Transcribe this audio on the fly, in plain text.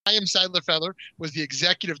Chaim Seidler-Feller was the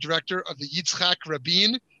executive director of the Yitzhak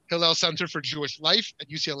Rabin Hillel Center for Jewish Life at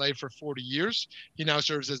UCLA for 40 years. He now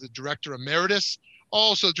serves as the director emeritus,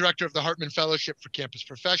 also director of the Hartman Fellowship for Campus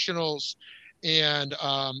Professionals, and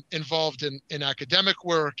involved in academic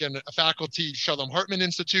work and a faculty, Shalom Hartman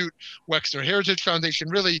Institute, Wexner Heritage Foundation,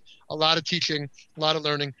 really a lot of teaching, a lot of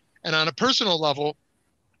learning. And on a personal level,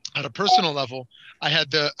 I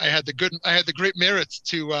had the great merits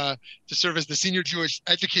to serve as the senior Jewish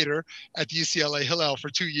educator at the UCLA Hillel for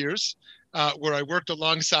 2 years, where I worked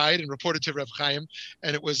alongside and reported to Reb Chaim,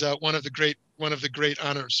 and it was one of the great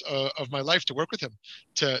honors of my life to work with him,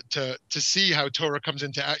 to see how Torah comes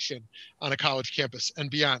into action on a college campus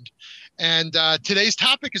and beyond. And today's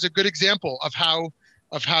topic is a good example of how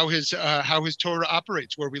his Torah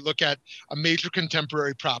operates, where we look at a major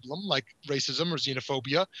contemporary problem like racism or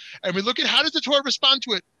xenophobia, and we look at how does the Torah respond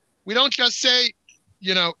to it. We don't just say,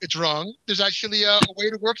 it's wrong. There's actually a way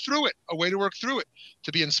to work through it,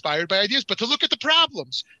 to be inspired by ideas, but to look at the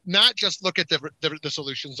problems, not just look at the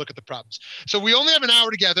solutions, look at the problems. So we only have an hour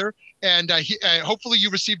together, and hopefully you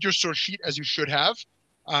received your source sheet, as you should have.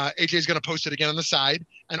 AJ is going to post it again on the side,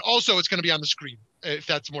 and also it's going to be on the screen if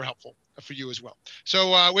that's more helpful for you as well.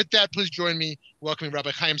 So with that, please join me welcoming Rabbi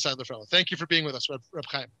Chaim Seidler-Feller. Thank you for being with us, Reb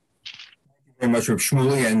Chaim. Thank you very much, Reb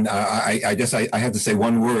Shmuley. And I have to say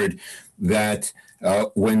one word, that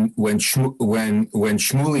when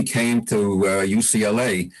Shmuley came to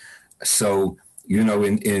UCLA, so in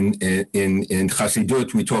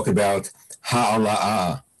Chassidut we talk about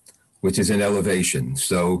ha'ala'ah, which is an elevation.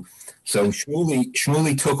 So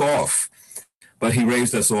Shmuley took off, but he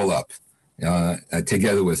raised us all up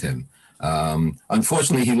together with him.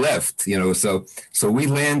 Unfortunately, he left. So we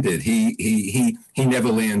landed. He never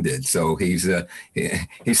landed. So he's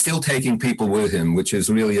still taking people with him, which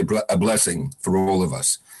is really a blessing for all of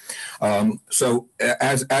us. So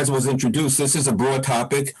as was introduced, this is a broad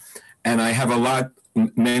topic, and I have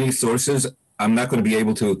many sources. I'm not going to be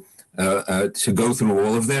able to go through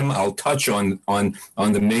all of them. I'll touch on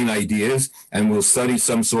the main ideas, and we'll study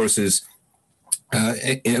some sources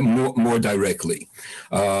more directly.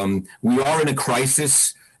 We are in a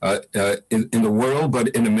crisis in the world, but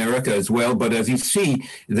in America as well. But as you see,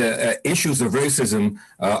 the issues of racism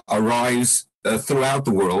arise throughout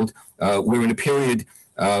the world. We're in a period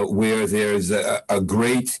where there's a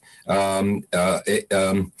great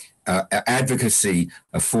advocacy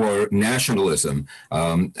for nationalism,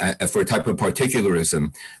 for a type of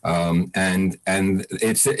particularism, and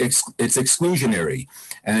it's exclusionary,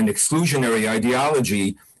 and exclusionary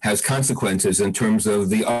ideology has consequences in terms of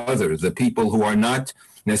the other, the people who are not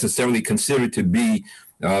necessarily considered to be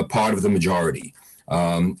part of the majority.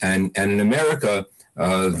 And in America,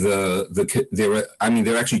 there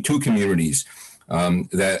are actually two communities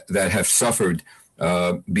that have suffered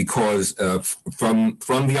because from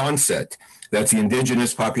the onset. That's the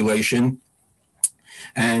indigenous population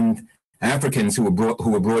and Africans who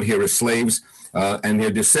were brought here as slaves, and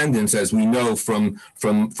their descendants, as we know from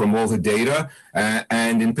all the data,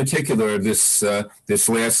 and in particular this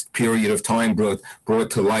last period of time brought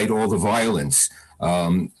to light all the violence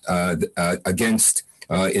against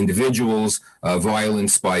individuals,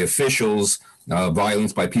 violence by officials,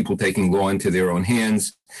 violence by people taking law into their own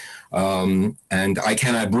hands. And I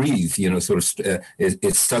cannot breathe,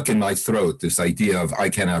 it's stuck in my throat, this idea of I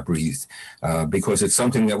cannot breathe, because it's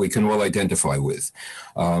something that we can all identify with.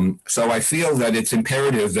 So I feel that it's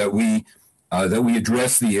imperative that we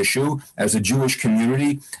address the issue as a Jewish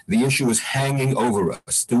community. The issue is hanging over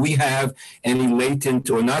us. Do we have any latent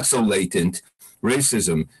or not so latent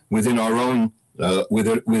racism within our own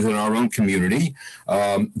community?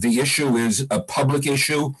 The issue is a public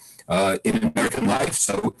issue in American life.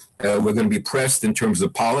 So we're going to be pressed in terms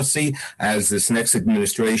of policy as this next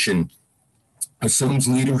administration assumes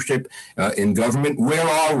leadership in government. Where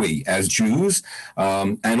are we as Jews?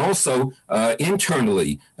 And also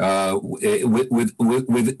internally within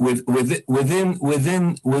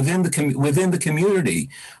the community,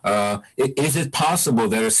 is it possible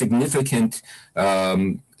that a significant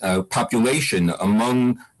population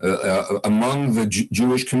among the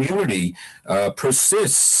Jewish community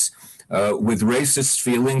persists with racist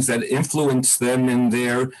feelings that influence them in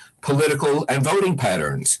their political and voting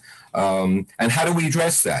patterns? And how do we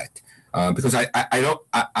address that? Because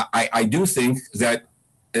I do think that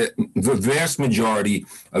the vast majority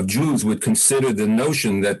of Jews would consider the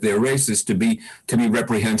notion that they're racist to be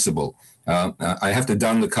reprehensible. I have to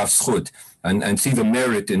don the kafschut and see the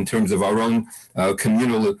merit in terms of our own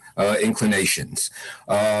communal inclinations.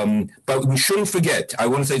 But we shouldn't forget, I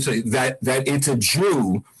want to say that it's a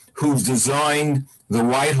Jew who's designed the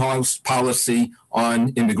White House policy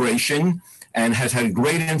on immigration and has had a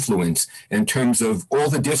great influence in terms of all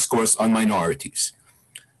the discourse on minorities.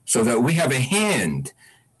 So that we have a hand,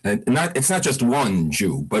 it's not just one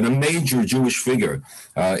Jew, but a major Jewish figure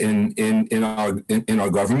in our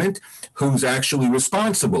government who's actually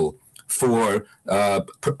responsible for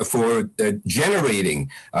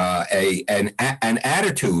generating an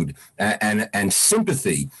attitude and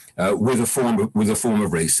sympathy with a form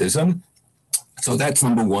of racism. So that's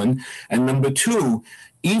number one. And number two,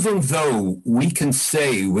 even though we can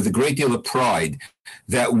say with a great deal of pride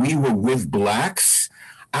that we were with blacks,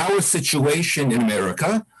 our situation in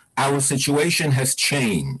America, our situation has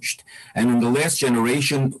changed. And in the last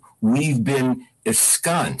generation, we've been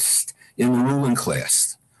ensconced in the ruling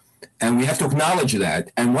class. And we have to acknowledge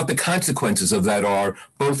that and what the consequences of that are,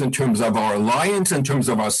 both in terms of our alliance, in terms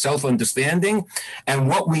of our self-understanding, and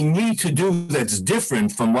what we need to do that's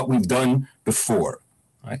different from what we've done before.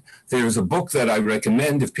 Right? There's a book that I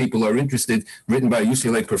recommend if people are interested, written by a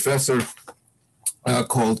UCLA professor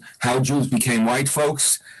called How Jews Became White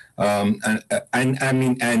Folks. And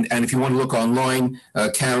if you want to look online,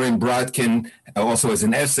 Karen Brodkin also has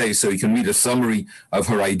an essay, so you can read a summary of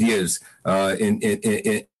her ideas in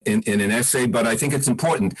an essay. But I think it's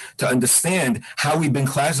important to understand how we've been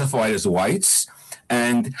classified as whites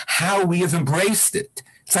and how we have embraced it.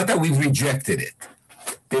 It's not that we've rejected it.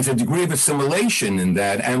 There's a degree of assimilation in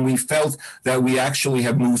that, and we felt that we actually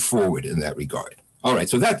have moved forward in that regard. All right,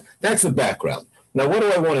 so that's the background. Now, what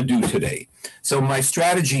do I want to do today? So my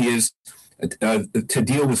strategy is to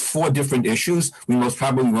deal with four different issues. We most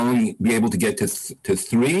probably will only be able to get to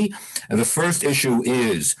three. And the first issue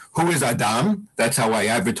is, who is Adam? That's how I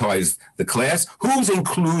advertise the class. Who's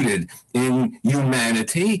included in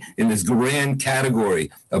humanity in this grand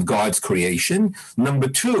category of God's creation? Number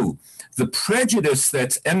two, the prejudice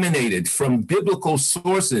that's emanated from biblical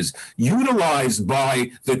sources utilized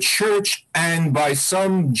by the church and by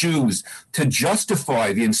some Jews to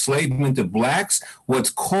justify the enslavement of blacks, what's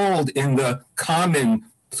called in the common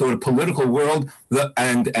sort of political world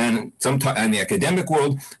and sometimes in the academic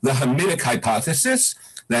world, the Hamitic hypothesis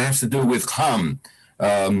that has to do with Ham.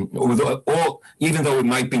 Even though it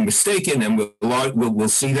might be mistaken, and we'll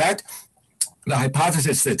see that, the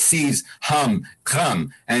hypothesis that sees Ham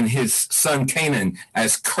and his son Canaan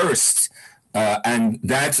as cursed, and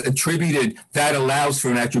that's attributed, that allows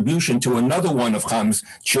for an attribution to another one of Ham's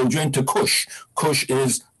children, to Cush. Cush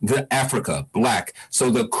is the Africa, black.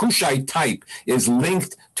 So the Cushite type is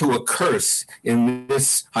linked to a curse in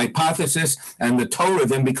this hypothesis, and the Torah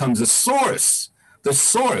then becomes the source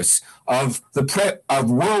of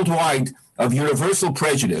worldwide, of universal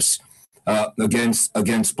prejudice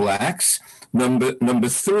against blacks. Number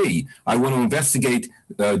three, I want to investigate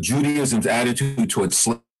Judaism's attitude towards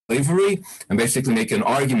slavery and basically make an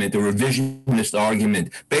argument, a revisionist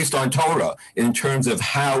argument based on Torah in terms of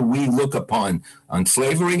how we look on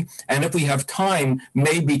slavery. And if we have time,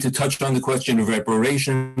 maybe to touch on the question of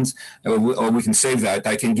reparations, or we can save that.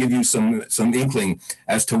 I can give you some inkling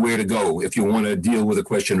as to where to go if you want to deal with the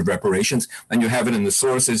question of reparations, and you have it in the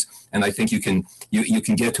sources, and I think you can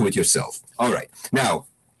get to it yourself. All right. Now,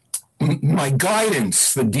 my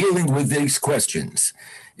guidance for dealing with these questions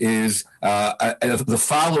is the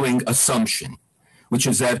following assumption, which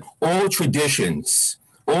is that all traditions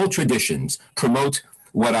promote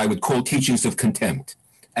what I would call teachings of contempt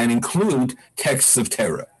and include texts of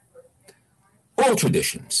terror. All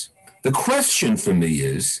traditions. The question for me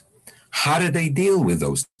is, how do they deal with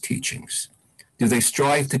those teachings? Do they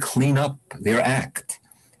strive to clean up their act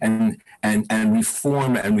and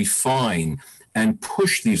reform and refine and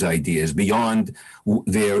push these ideas beyond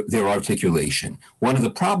their articulation? One of the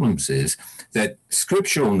problems is that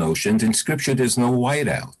scriptural notions, in scripture there's no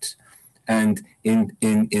whiteout. And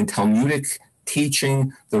in Talmudic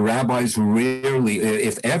teaching, the rabbis rarely,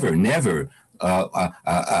 if ever, never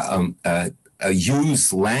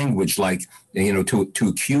use language like, to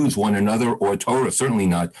accuse one another, or Torah, certainly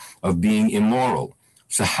not, of being immoral.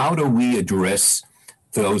 So how do we address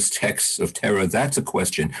those texts of terror? That's a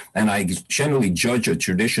question. And I generally judge a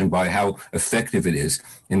tradition by how effective it is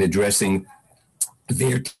in addressing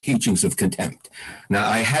their teachings of contempt. Now,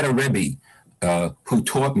 I had a Rebbe who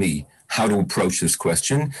taught me how to approach this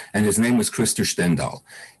question, and his name was Krister Stendhal.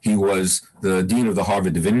 He was the dean of the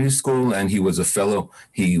Harvard Divinity School, and he was a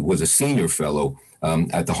senior fellow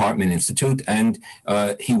at the Hartman Institute, and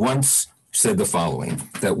he once said the following,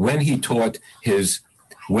 that when he taught his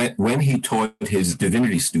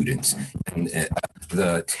divinity students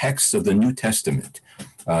the texts of the New Testament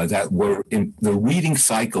that were in the reading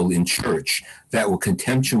cycle in church that were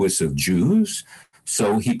contemptuous of Jews,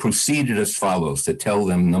 So he proceeded as follows to tell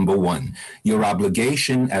them, number one, your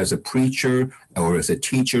obligation as a preacher or as a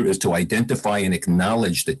teacher is to identify and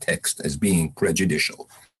acknowledge the text as being prejudicial,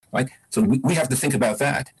 right? So we have to think about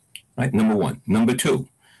that, right? Number one. Number two,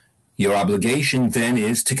 your obligation then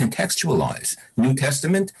is to contextualize. New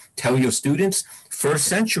Testament, tell your students, first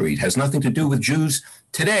century, it has nothing to do with Jews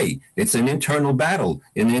today. It's an internal battle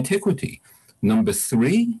in antiquity. Number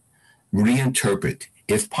three, reinterpret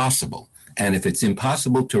if possible. And if it's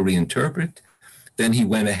impossible to reinterpret, then he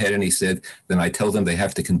went ahead and he said, then I tell them they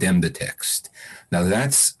have to condemn the text. Now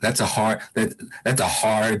that's a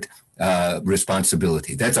hard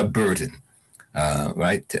responsibility. That's a burden,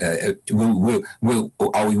 right?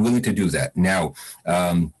 Are we willing to do that? Now,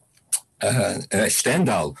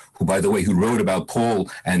 Stendhal, who, by the way, who wrote about Paul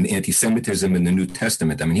and anti-Semitism in the New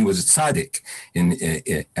Testament. I mean, he was a tzaddik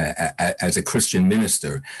as a Christian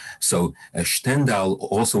minister. So Stendhal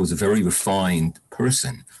also was a very refined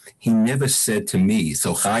person. He never said to me,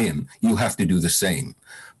 so Chaim, you have to do the same.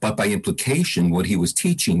 But by implication, what he was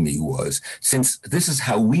teaching me was, since this is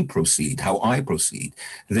how we proceed, how I proceed,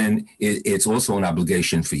 then it's also an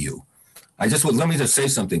obligation for you. Let me just say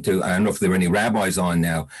something too. I don't know if there are any rabbis on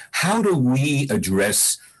now. How do we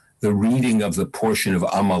address the reading of the portion of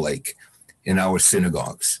Amalek in our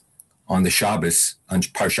synagogues on the Shabbos on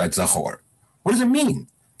Parshat Zachor? What does it mean?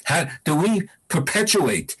 How do we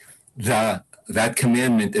perpetuate that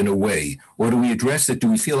commandment in a way, or do we address it? Do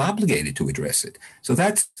we feel obligated to address it? So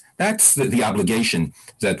that's the obligation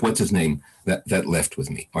that that left with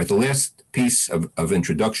me. All right, the last piece of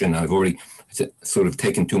introduction, I've already sort of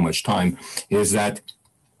taken too much time, is that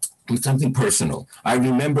with something personal. I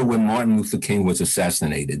remember when Martin Luther King was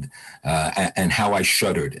assassinated and how I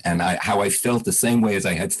shuddered and how I felt the same way as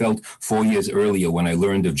I had felt 4 years earlier when I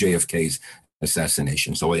learned of JFK's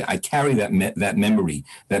assassination. So I carry that memory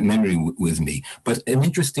with me. But an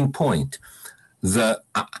interesting point,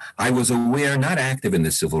 I was aware, not active in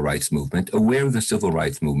the civil rights movement, aware of the civil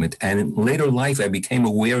rights movement. And in later life, I became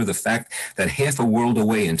aware of the fact that half a world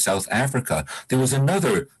away in South Africa, there was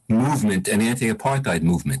another movement, an anti-apartheid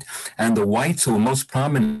movement. And the whites who were most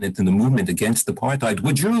prominent in the movement against apartheid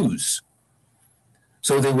were Jews.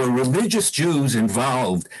 So there were religious Jews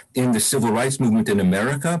involved in the civil rights movement in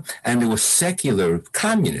America, and there were secular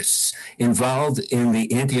communists involved in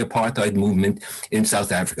the anti-apartheid movement in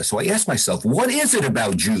South Africa. So I asked myself, what is it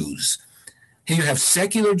about Jews? Here you have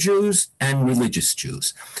secular Jews and religious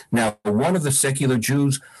Jews. Now, one of the secular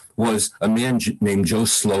Jews was a man named Joe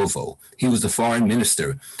Slovo. He was the foreign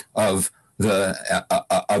minister of the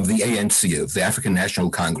ANC, of the African National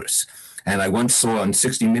Congress. And I once saw on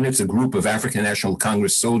 60 Minutes a group of African National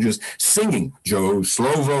Congress soldiers singing Joe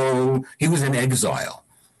Slovo. He was in exile.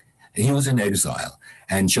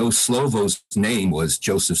 And Joe Slovo's name was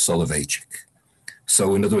Joseph Soloveitchik.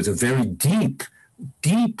 So in other words, a very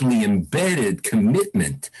deeply embedded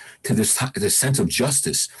commitment to this sense of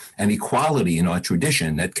justice and equality in our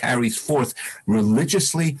tradition that carries forth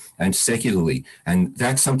religiously and secularly, and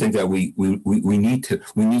that's something that we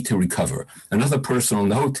need to recover. Another personal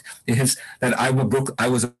note is that I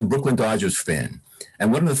was a Brooklyn Dodgers fan,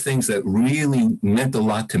 and one of the things that really meant a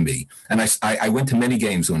lot to me, and I went to many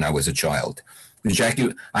games when I was a child.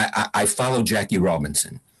 I followed Jackie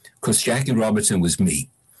Robinson because Jackie Robinson was me.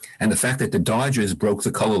 And the fact that the Dodgers broke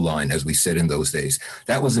the color line, as we said in those days,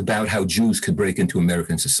 that was about how Jews could break into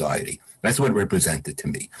American society. That's what it represented to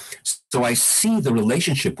me. So I see the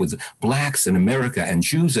relationship with blacks in America and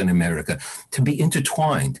Jews in America to be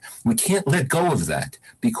intertwined. We can't let go of that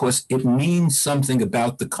because it means something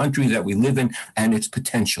about the country that we live in and its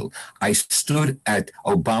potential. I stood at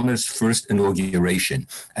Obama's first inauguration,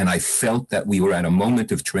 and I felt that we were at a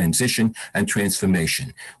moment of transition and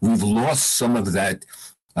transformation. We've lost some of that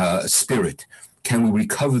spirit. Can we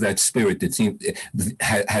recover that spirit that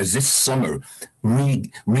has this summer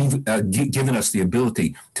given us the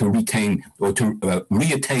ability to retain or to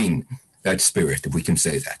reattain that spirit, if we can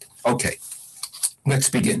say that? Okay, let's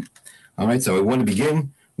begin. All right, so I want to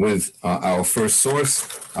begin with our first source.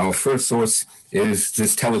 Our first source is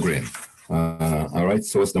this telegram. All right,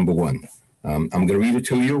 source number one. I'm going to read it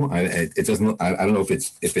to you. It doesn't. I don't know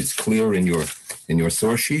if it's clear in your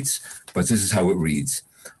source sheets, but this is how it reads.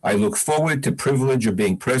 I look forward to privilege of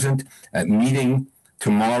being present at meeting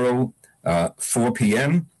tomorrow, 4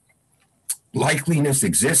 p.m. Likeliness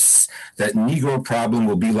exists that Negro problem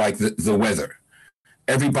will be like the weather.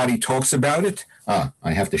 Everybody talks about it. I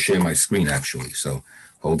have to share my screen, actually. So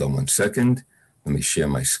hold on one second. Let me share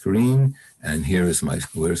my screen. And where's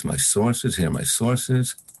my sources? Here are my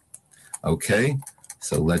sources. Okay,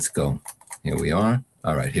 so let's go. Here we are.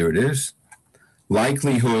 All right, here it is.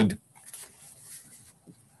 Likelihood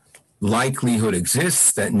likelihood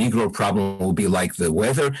exists that Negro problem will be like the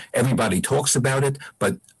weather. Everybody talks about it,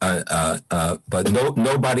 but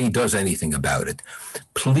nobody does anything about it.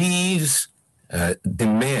 Please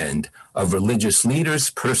demand of religious leaders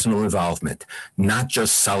personal involvement, not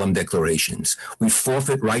just solemn declarations. We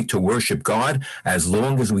forfeit right to worship God as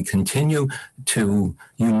long as we continue to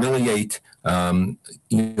humiliate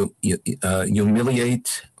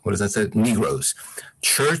Negroes.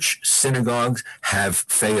 Church synagogues have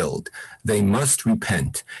failed. They must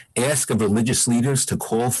repent. Ask of religious leaders to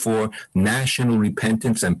call for national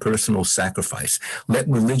repentance and personal sacrifice. Let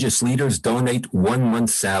religious leaders donate 1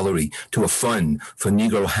 month's salary to a fund for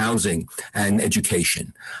Negro housing and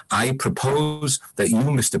education. I propose that you,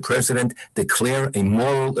 Mr. President, declare a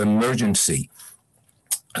moral emergency.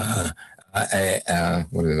 A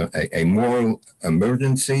moral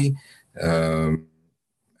emergency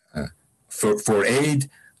for aid,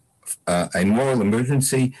 a moral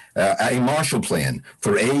emergency, a Marshall Plan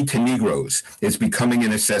for aid to Negroes is becoming a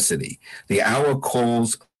necessity. The hour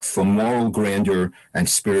calls for moral grandeur and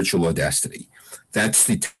spiritual audacity. That's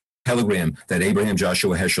the telegram that Abraham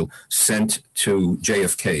Joshua Heschel sent to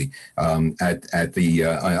JFK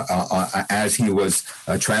as he was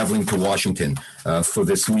traveling to Washington for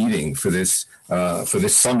this meeting, for this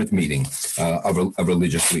summit meeting of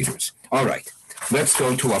religious leaders. All right, let's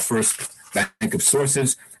go to our first bank of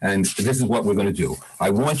sources, and this is what we're going to do. I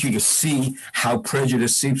want you to see how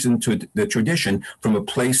prejudice seeps into the tradition from a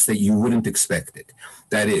place that you wouldn't expect it.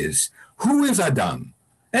 That is, who is Adam?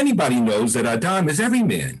 Anybody knows that Adam is every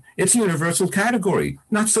man. It's a universal category.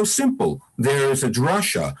 Not so simple. There is a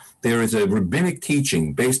drasha. There is a rabbinic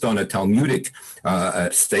teaching based on a Talmudic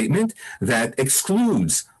statement that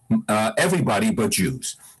excludes everybody but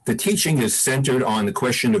Jews. The teaching is centered on the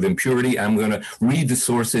question of impurity. I'm going to read the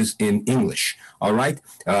sources in English. All right.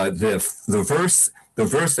 The verse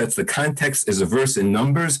that's the context is a verse in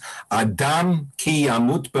Numbers. Adam ki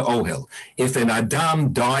yamut be'ohel. If an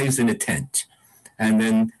Adam dies in a tent. And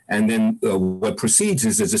then what proceeds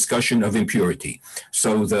is a discussion of impurity.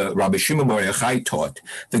 So the Rabbi Shimon Bar Yochai taught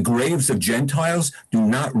the graves of Gentiles do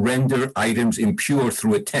not render items impure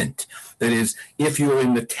through a tent. That is, if you're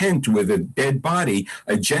in the tent with a dead body,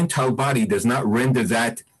 a Gentile body does not render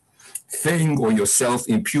that thing or yourself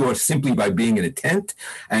impure simply by being in a tent.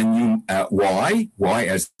 And you, why? Why,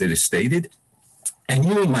 as it is stated, and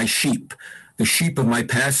you, my sheep, the sheep of my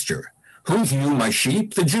pasture. Who's you, my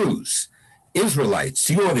sheep? The Jews. Israelites,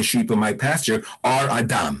 you are the sheep of my pasture, are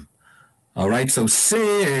Adam. All right, so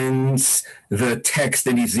since the text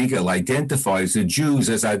in Ezekiel identifies the Jews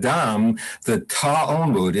as Adam, the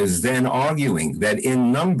Talmud is then arguing that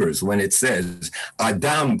in Numbers, when it says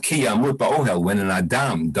Adam ki yamut ba'ohel, when an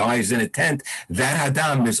Adam dies in a tent, that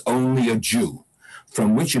Adam is only a Jew,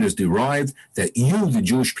 from which it is derived that you, the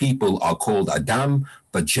Jewish people, are called Adam,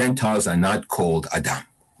 but Gentiles are not called Adam.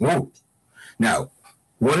 Whoa. Now,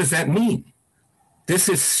 what does that mean? This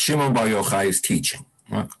is Shimon Bar Yochai's teaching.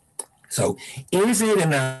 So is it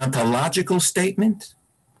an ontological statement?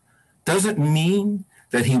 Does it mean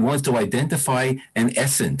that he wants to identify an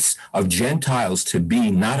essence of Gentiles to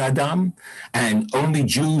be not Adam, and only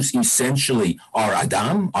Jews essentially are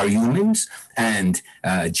Adam, are humans, and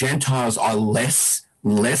Gentiles are less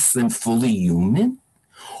than fully human?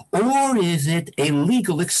 Or is it a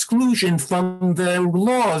legal exclusion from the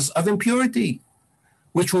laws of impurity,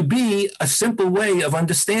 which would be a simple way of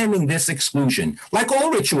understanding this exclusion, like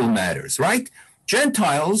all ritual matters, right?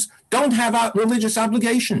 Gentiles don't have religious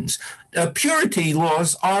obligations. Purity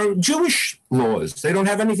laws are Jewish laws. They don't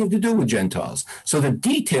have anything to do with Gentiles. So the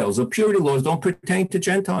details of purity laws don't pertain to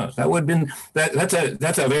Gentiles. That would have been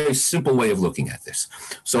that's a very simple way of looking at this.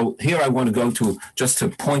 So here I want to go to, just to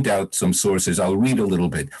point out some sources. I'll read a little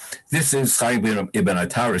bit. This is Chaim ibn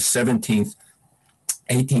Attar,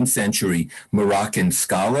 18th century Moroccan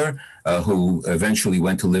scholar who eventually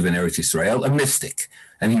went to live in Eretz Israel, a mystic.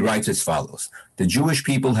 And he writes as follows: the Jewish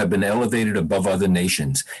people have been elevated above other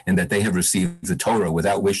nations in that they have received the Torah,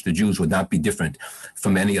 without which the Jews would not be different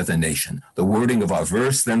from any other nation. The wording of our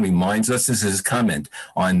verse then reminds us, this is his comment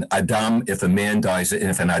on Adam, if an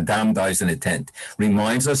Adam dies in a tent,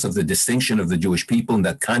 reminds us of the distinction of the Jewish people, and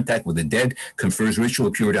that contact with the dead confers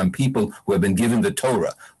ritual purity on people who have been given the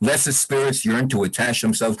Torah. Lesser spirits yearn to attach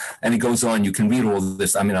themselves, and he goes on. You can read all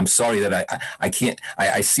this. I mean, I'm sorry that I can't.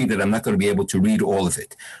 I see that I'm not going to be able to read all of it.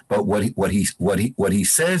 But what he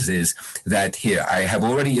says is that here, I have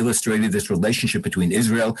already illustrated this relationship between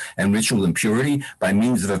Israel and ritual impurity by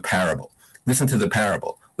means of a parable. Listen to the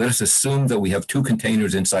parable. Let us assume that we have two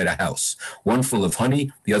containers inside a house, one full of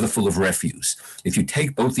honey, the other full of refuse. If you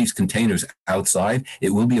take both these containers outside, it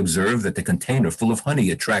will be observed that the container full of honey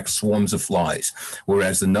attracts swarms of flies,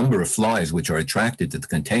 whereas the number of flies which are attracted to the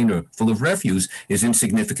container full of refuse is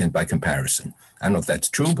insignificant by comparison. I don't know if that's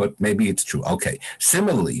true, but maybe it's true. Okay.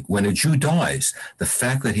 Similarly, when a Jew dies, the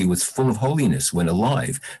fact that he was full of holiness when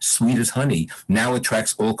alive, sweet as honey, now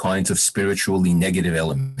attracts all kinds of spiritually negative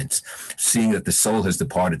elements, seeing that the soul has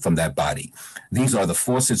departed from that body. These are the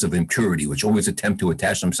forces of impurity, which always attempt to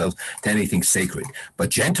attach themselves to anything sacred. But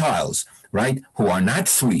Gentiles, right, who are not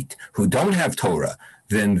sweet, who don't have Torah,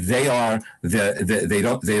 then they are the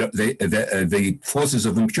forces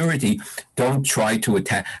of impurity don't try to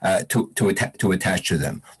attach to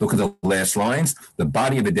them. Look at the last lines. The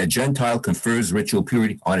body of a dead Gentile confers ritual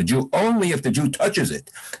purity on a Jew only if the Jew touches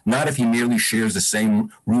it, not if he merely shares the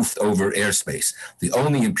same roof over airspace. The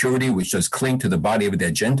only impurity which does cling to the body of a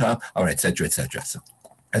dead Gentile, or et cetera, et cetera. So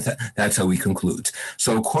that's how he concludes.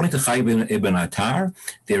 So according to Chaim Ibn Attar,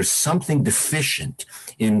 there's something deficient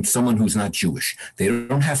in someone who's not Jewish. They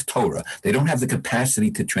don't have Torah. They don't have the capacity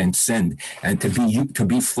to transcend and to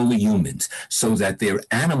be fully humans, so that their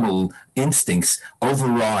animal instincts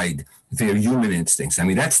override their human instincts. I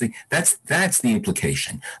mean, that's the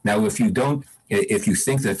implication. Now, if you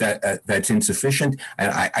think that's insufficient,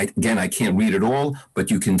 and I can't read it all,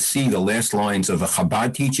 but you can see the last lines of a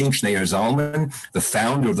Chabad teaching. Schneur Zalman, the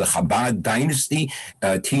founder of the Chabad dynasty,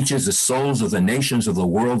 teaches the souls of the nations of the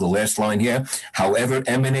world, the last line here, however,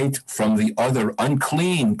 emanate from the other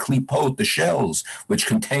unclean klipot, the shells, which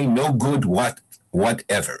contain no good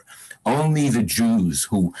whatever. Only the Jews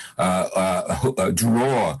who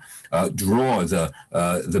draw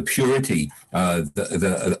the purity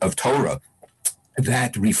of Torah,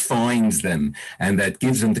 that refines them and that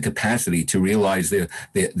gives them the capacity to realize their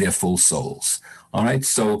full souls. All right,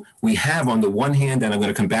 so we have on the one hand, and I'm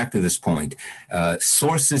going to come back to this point,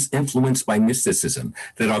 sources influenced by mysticism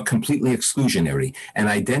that are completely exclusionary and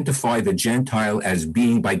identify the Gentile as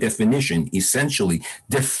being, by definition, essentially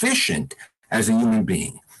deficient as a human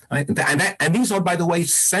being. Right? And these are, by the way,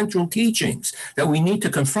 central teachings that we need to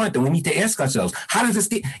confront, and we need to ask ourselves: how does this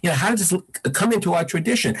come into our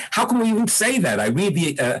tradition? How can we even say that? I read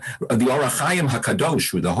the Or HaChaim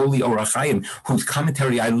Hakadosh, the Holy Or HaChaim, whose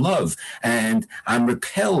commentary I love, and I'm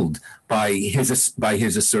repelled by his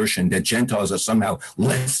assertion that Gentiles are somehow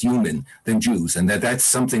less human than Jews, and that's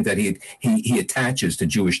something that he attaches to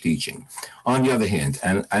Jewish teaching. On the other hand,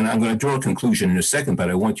 and I'm going to draw a conclusion in a second, but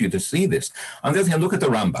I want you to see this. On the other hand, look at the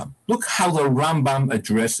Rambam. Look how the Rambam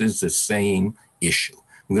addresses the same issue.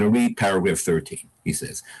 I'm going to read paragraph 13. He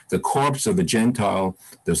says, the corpse of a Gentile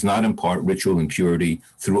does not impart ritual impurity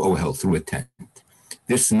through ohel, through a tent.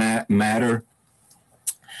 This matter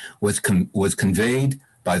was conveyed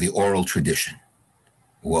by the oral tradition.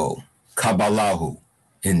 Whoa. Kabbalahu.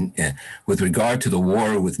 With regard to the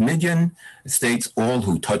war with Midian, it states all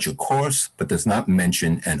who touch a corpse, but does not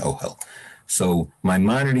mention an ohel. So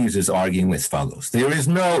Maimonides is arguing as follows. There is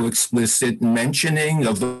no explicit mentioning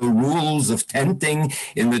of the rules of tenting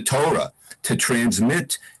in the Torah to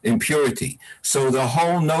transmit impurity. So the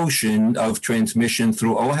whole notion of transmission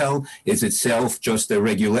through ohel is itself just a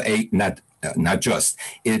regular it's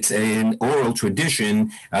an oral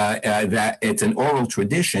tradition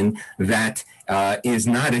that is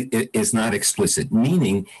not explicit,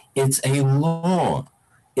 meaning it's a law.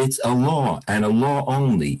 It's a law, and a law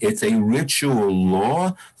only. It's a ritual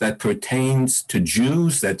law that pertains to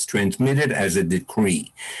Jews, that's transmitted as a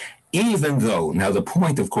decree. Even though, now the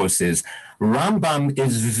point, of course, is Rambam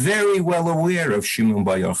is very well aware of Shimon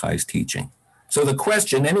Bar Yochai's teaching. So the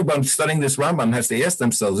question anyone studying this Rambam has to ask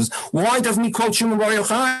themselves is, why doesn't he quote Shimon Bar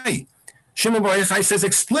Yochai? Shimon Bar Yochai says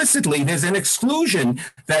explicitly there's an exclusion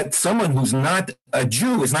that someone who's not a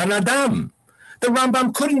Jew is not an Adam. The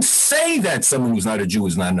Rambam couldn't say that someone who's not a Jew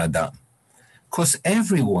is not an Adam. Because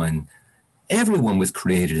everyone was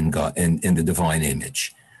created in God, in the divine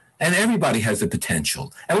image. And everybody has the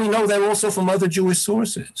potential. And we know that also from other Jewish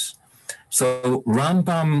sources. So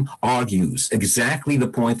Rambam argues exactly the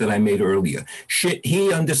point that I made earlier.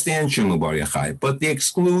 He understands Shimon Bar Yochai, but the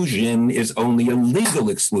exclusion is only a legal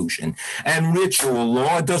exclusion. And ritual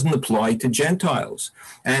law doesn't apply to Gentiles.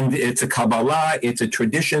 And it's a Kabbalah, it's a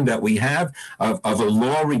tradition that we have of a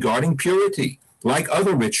law regarding purity. like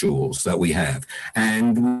other rituals that we have.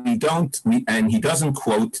 And and he doesn't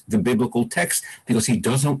quote the biblical text because he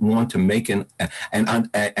doesn't want to make an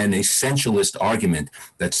essentialist argument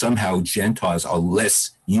that somehow Gentiles are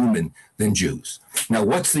less human than Jews. Now,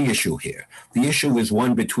 what's the issue here? The issue is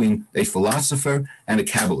one between a philosopher and a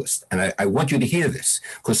Kabbalist. And I want you to hear this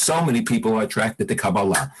because so many people are attracted to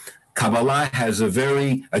Kabbalah. Kabbalah has a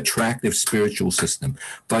very attractive spiritual system,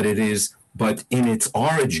 but in its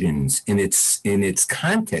origins, in its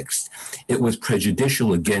context, it was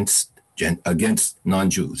prejudicial against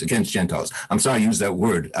non-Jews, against Gentiles. I'm sorry I use that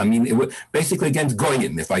word. I mean, it was basically against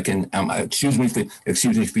Goyim, if I can, excuse me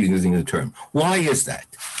for using the term. Why is that?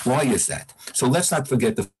 So let's not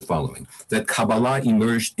forget the following, that Kabbalah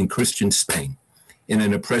emerged in Christian Spain in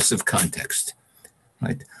an oppressive context,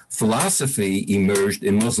 right? Philosophy emerged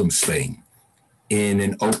in Muslim Spain in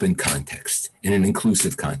an open context, in an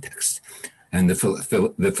inclusive context. And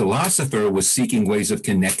the philosopher was seeking ways of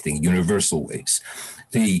connecting, universal ways.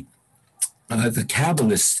 The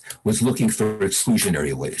Kabbalist was looking for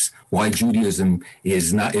exclusionary ways, why Judaism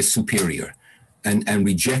is superior, and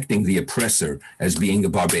rejecting the oppressor as being a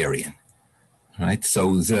barbarian. Right.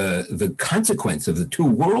 So the consequence of the two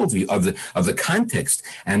worldview of the context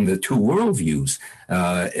and the two worldviews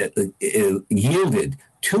it yielded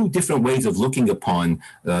two different ways of looking upon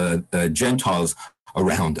Gentiles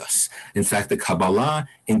around us. In fact, the Kabbalah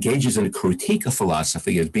engages in a critique of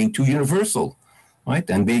philosophy as being too universal, right,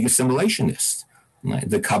 and being assimilationist. Right?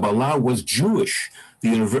 The Kabbalah was Jewish.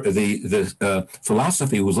 The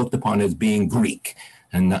philosophy was looked upon as being Greek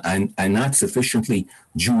and not sufficiently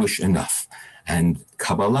Jewish enough. And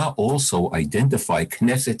Kabbalah also identified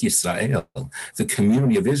Knesset Yisrael, the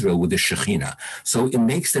community of Israel, with the Shekhinah. So it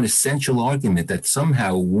makes an essential argument that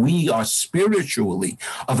somehow we are spiritually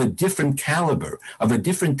of a different caliber, of a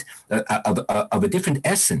different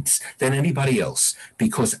essence than anybody else,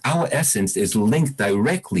 because our essence is linked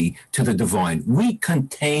directly to the divine. We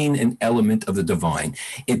contain an element of the divine.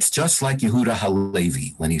 It's just like Yehuda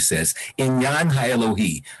Halevi when he says, Inyan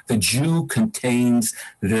HaElohi, the Jew contains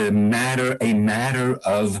the matter, a matter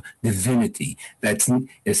of divinity that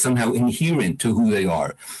is somehow inherent to who they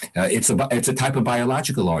are. It's a type of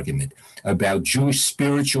biological argument about Jewish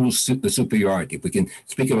spiritual superiority. If we can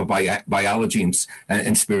speak about biology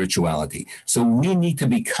and spirituality. So we need to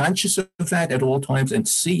be conscious of that at all times and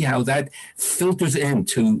see how that filters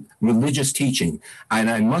into religious teaching. And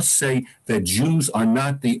I must say that Jews are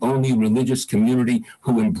not the only religious community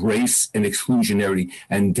who embrace an exclusionary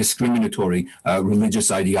and discriminatory religious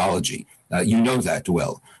ideology. You know that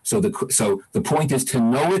well. So the point is to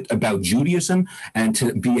know it about Judaism and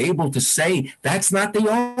to be able to say that's not the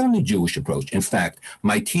only Jewish approach. In fact,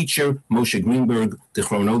 my teacher, Moshe Greenberg,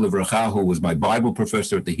 Zichrono Livracha, who was my Bible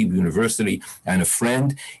professor at the Hebrew University and a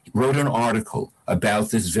friend, wrote an article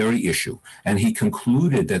about this very issue. And he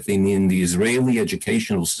concluded that in the Israeli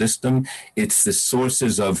educational system, it's the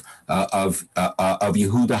sources of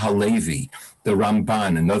Yehuda Halevi, the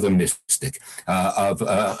Ramban, another mystic, of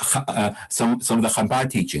some of the Chabad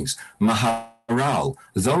teachings, Maharal.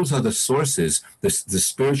 Those are the sources, the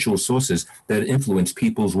spiritual sources that influence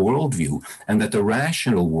people's worldview, and that the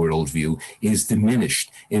rational worldview is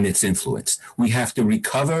diminished in its influence. We have to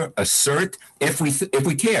recover, assert, if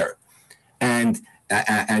we care, and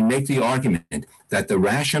make the argument that the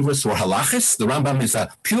rationalists or halachis, the Rambam is a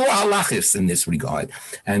pure halachis in this regard,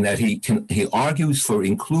 and that he argues for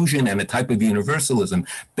inclusion and a type of universalism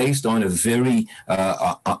based on a very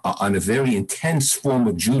intense form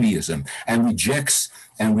of Judaism, and rejects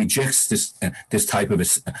this type of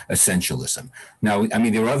essentialism. Now, I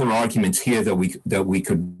mean, there are other arguments here that we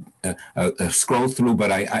could scroll through,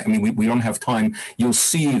 but I mean, we don't have time. You'll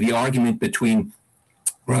see the argument between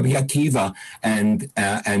Rabbi Akiva and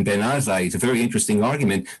Ben Azai. It's a very interesting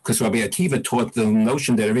argument because Rabbi Akiva taught the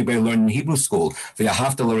notion that everybody learned in Hebrew school. That's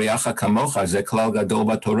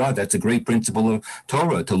a great principle of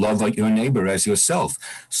Torah, to love like your neighbor as yourself.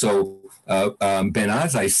 So Ben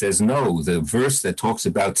Azai says, no, the verse that talks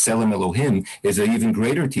about Tselem Elohim is an even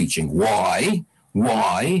greater teaching. Why?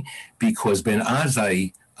 Because Ben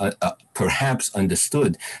Azai perhaps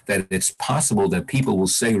understood that it's possible that people will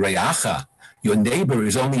say, Re'acha, your neighbor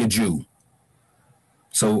is only a Jew.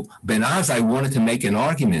 So Ben Azai wanted to make an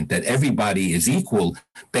argument that everybody is equal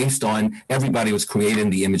based on everybody was created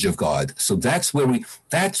in the image of God. So that's where we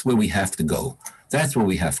have to go. That's where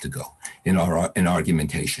we have to go in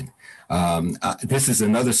argumentation. This is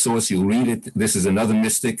another source. You'll read it. This is another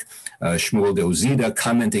mystic, Shmuel de Ozida,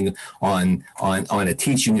 commenting on a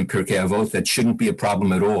teaching in Pirkei Avot that shouldn't be a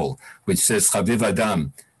problem at all, which says, Chaviv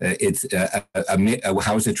Adam,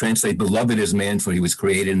 how does it translate? Beloved is man, for he was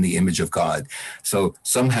created in the image of God. So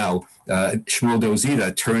somehow Shmuel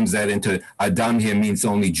Dozira turns that into Adam here means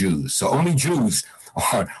only Jews. So only Jews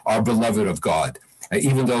are beloved of God.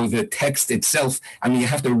 Even though the text itself, I mean, you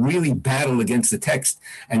have to really battle against the text,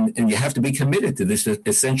 and you have to be committed to this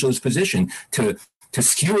essentialist position to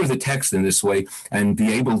skewer the text in this way and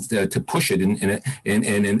be able to push it in an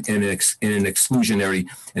exclusionary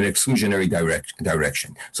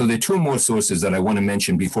direction. So there are two more sources that I want to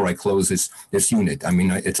mention before I close this unit. I mean,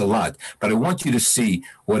 it's a lot, but I want you to see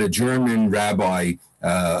what a German rabbi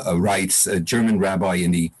writes. A German rabbi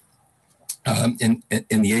in the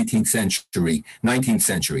 18th century, 19th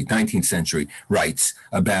century, writes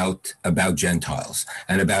about Gentiles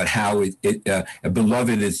and about how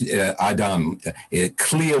beloved is Adam. It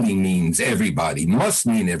clearly means everybody, must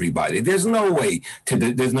mean everybody. There's no way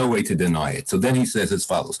to deny it. So then he says as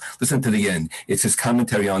follows. Listen to the end. It's his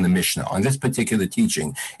commentary on the Mishnah on this particular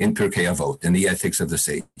teaching in Pirkei Avot in the Ethics of the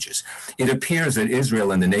Sages. It appears that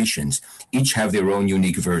Israel and the nations each have their own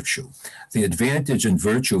unique virtue. The advantage and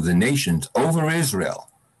virtue of the nations over Israel.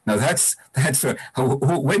 Now that's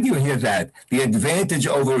when you hear that, the advantage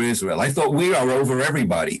over Israel, I thought we are over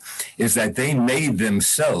everybody, is that they made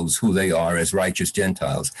themselves who they are as righteous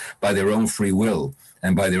Gentiles by their own free will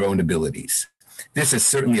and by their own abilities. This is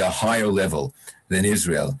certainly a higher level than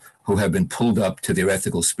Israel, who have been pulled up to their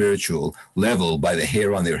ethical, spiritual level by the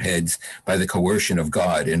hair on their heads, by the coercion of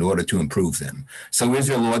God in order to improve them. So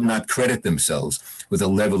Israel ought not credit themselves with a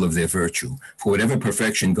level of their virtue. For whatever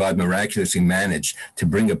perfection God miraculously managed to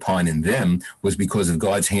bring upon in them was because of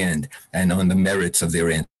God's hand and on the merits of their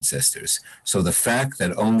ancestors. So the fact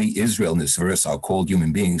that only Israel in this verse are called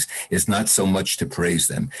human beings is not so much to praise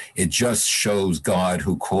them. It just shows God,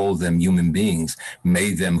 who called them human beings,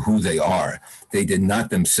 made them who they are. They did not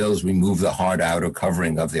themselves remove the hard outer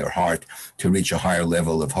covering of their heart to reach a higher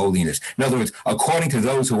level of holiness. In other words, according to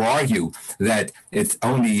those who argue that it's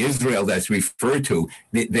only Israel that's referred to,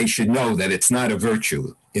 they should know that it's not a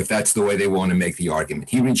virtue, if that's the way they want to make the argument.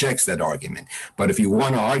 He rejects that argument. But if you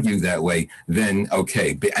want to argue that way, then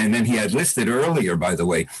okay. And then he had listed earlier, by the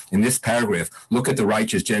way, in this paragraph, look at the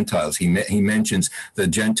righteous Gentiles. He mentions the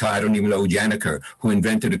Gentile, I don't even know, Janneker, who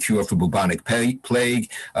invented a cure for bubonic plague,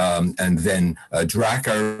 and then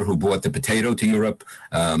Dracker, who brought the potato to Europe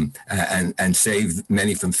and saved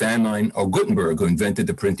many from famine, or Gutenberg, who invented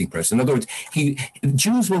the printing press. In other words,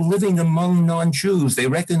 Jews were living among non-Jews. They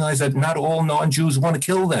recognized that not all non-Jews want to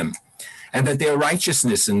kill them, and that there are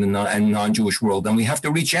righteousness in the non-Jewish world, and we have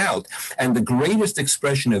to reach out. And the greatest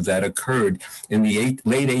expression of that occurred in the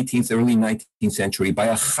late 18th, early 19th century by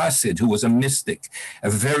a chassid who was a mystic,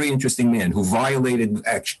 a very interesting man who violated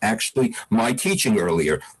actually my teaching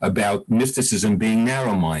earlier about mysticism being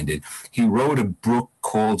narrow-minded. He wrote a book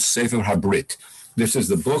called Sefer HaBrit. This is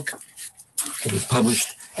the book. It was published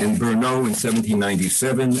in Brno in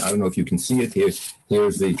 1797. I don't know if you can see it here.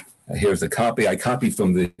 Here's the copy. I copied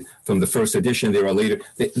from the first edition. There are later.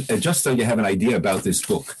 Just so you have an idea about this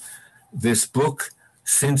book. This book,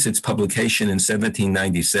 since its publication in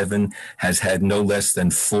 1797, has had no less than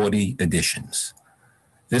 40 editions.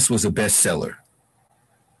 This was a bestseller.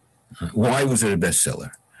 Why was it a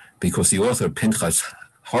bestseller? Because the author, Pinchas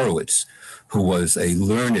Horowitz, who was a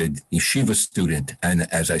learned yeshiva student and,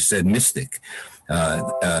 as I said, mystic,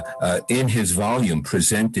 in his volume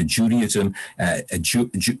presented Judaism, a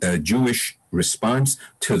Jewish response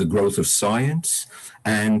to the growth of science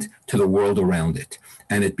and to the world around it.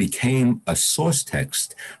 And it became a source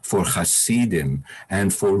text for Hasidim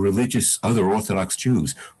and for religious other Orthodox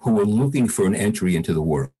Jews who were looking for an entry into the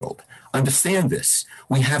world. Understand this.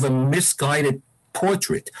 We have a misguided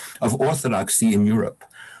portrait of Orthodoxy in Europe.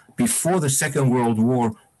 Before the Second World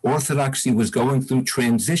War, Orthodoxy was going through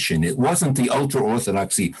transition. It wasn't the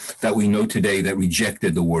ultra-Orthodoxy that we know today that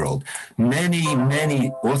rejected the world.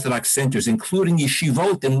 Many Orthodox centers, including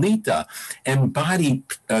yeshivot and Lita, embodied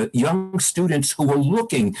young students who were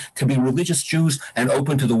looking to be religious Jews and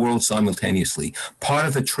open to the world simultaneously. Part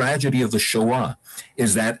of the tragedy of the Shoah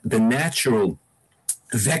is that the natural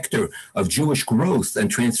vector of Jewish growth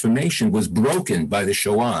and transformation was broken by the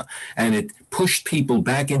Shoah, and it pushed people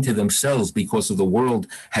back into themselves because of the world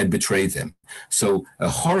had betrayed them. So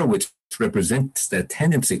Horowitz represents that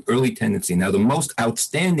tendency, early tendency. Now, the most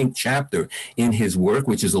outstanding chapter in his work,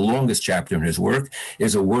 which is the longest chapter in his work,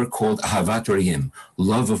 is a work called Ahavat Re'im,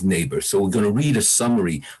 love of neighbor. So we're going to read a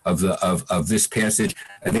summary of this passage.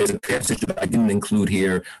 There's a passage that I didn't include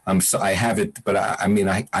here. So I have it, but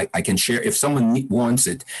I can share if someone wants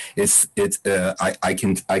it. I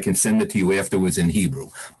can send it to you afterwards in Hebrew.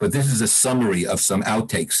 But this is a summary of some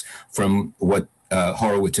outtakes from what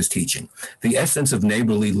Horowitz's teaching. The essence of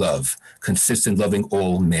neighborly love consists in loving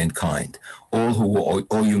all mankind,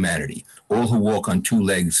 all humanity, all who walk on two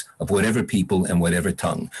legs of whatever people and whatever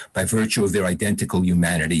tongue, by virtue of their identical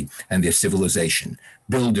humanity and their civilization.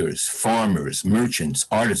 Builders, farmers, merchants,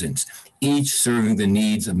 artisans, each serving the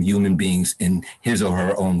needs of human beings in his or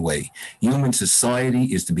her own way. Human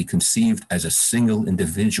society is to be conceived as a single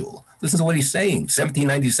individual. Listen to what he's saying,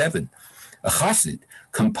 1797. A chassid,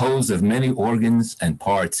 composed of many organs and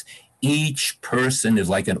parts, each person is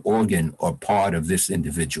like an organ or part of this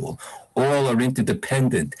individual. All are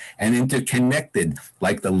interdependent and interconnected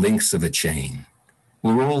like the links of a chain.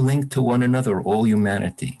 We're all linked to one another, all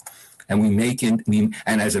humanity. And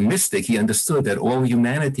and as a mystic, he understood that all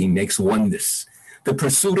humanity makes oneness. The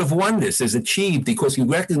pursuit of oneness is achieved because you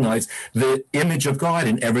recognize the image of God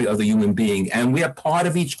in every other human being, and we are part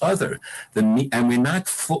of each other. And we're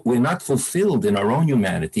not fulfilled in our own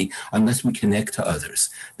humanity unless we connect to others.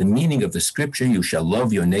 The meaning of the scripture, "You shall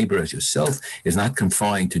love your neighbor as yourself," is not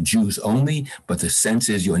confined to Jews only, but the sense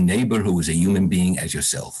is your neighbor who is a human being as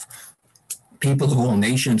yourself. People of all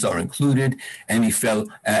nations are included, any fellow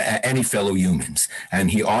humans.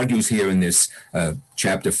 And he argues here in this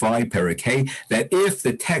chapter 5, Perek Hey, that if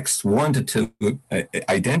the text wanted to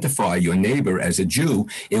identify your neighbor as a Jew,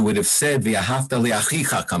 it would have said, "V'ahavta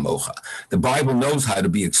le'achicha kamocha." The Bible knows how to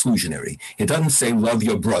be exclusionary. It doesn't say, "Love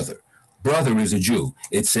your brother." Brother is a Jew.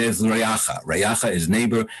 It says reyacha. Reyacha is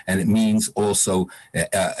neighbor, and it means also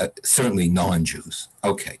certainly non-Jews.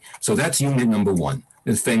 Okay, so that's unit number 1.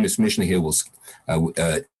 The famous Mishnah here will,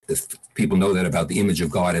 people know that about the image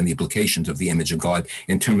of God and the implications of the image of God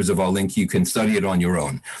in terms of our link. You can study it on your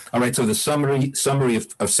own. All right, so the summary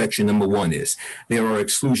of section number 1 is there are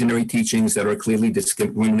exclusionary teachings that are clearly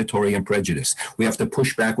discriminatory and prejudiced. We have to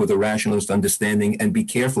push back with a rationalist understanding and be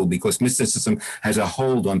careful because mysticism has a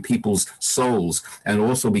hold on people's souls, and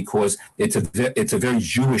also because it's a very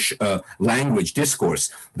Jewish language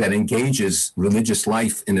discourse that engages religious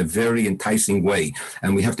life in a very enticing way,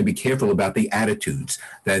 and we have to be careful about the attitudes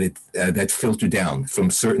that filter down from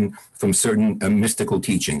certain mystical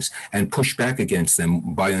teachings and push back against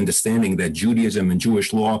them by understanding that Judaism and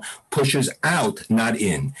Jewish law pushes out, not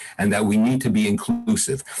in, and that we need to be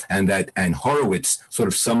inclusive. And Horowitz sort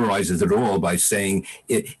of summarizes it all by saying,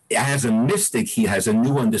 as a mystic, he has a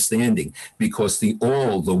new understanding because the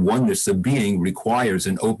oneness of being requires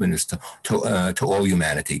an openness to all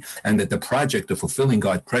humanity, and that the project of fulfilling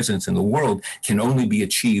God's presence in the world can only be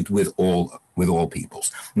achieved with all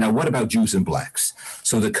peoples. Now, what about Jews and blacks?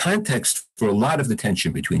 So the context for a lot of the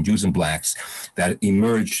tension between Jews and blacks that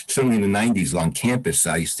emerged certainly in the 90s on campus,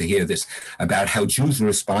 I used to hear this about how Jews are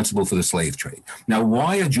responsible for the slave trade. Now,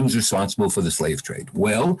 why are Jews responsible for the slave trade?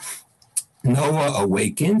 Well, Noah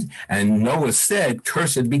awakened, and Noah said,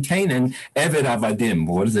 "Cursed be Canaan, Eved Avadim."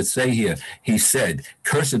 What does it say here? He said,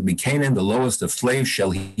 "Cursed be Canaan, the lowest of slaves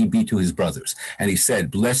shall he be to his brothers." And he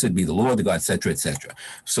said, "Blessed be the Lord, the God," etc., etc.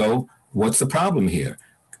 So what's the problem here?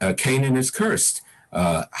 Canaan is cursed.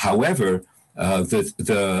 However,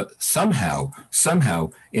 somehow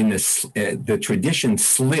in the tradition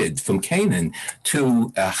slid from Canaan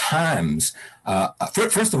to Ham's.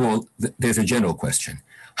 First of all, there's a general question.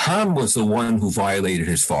 Ham was the one who violated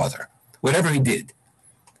his father. Whatever he did,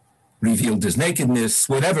 revealed his nakedness,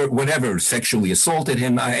 whatever, sexually assaulted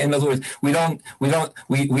him. In other words,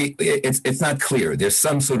 it's not clear. There's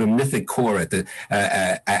some sort of mythic core at the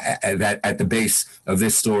base of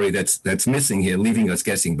this story that's missing here, leaving us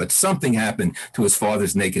guessing. But something happened to his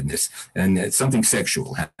father's nakedness, and something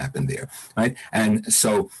sexual happened there, right? And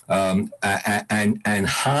so, and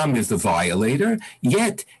Ham is the violator.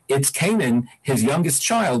 Yet it's Canaan, his youngest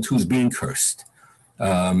child, who's being cursed.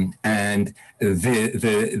 And what's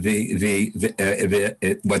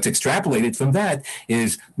extrapolated from that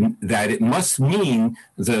is that it must mean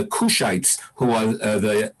the Cushites, who are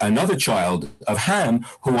another child of Ham,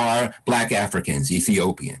 who are black Africans,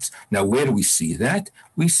 Ethiopians. Now, where do we see that?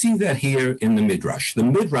 We see that here in the Midrash. The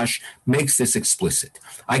Midrash makes this explicit.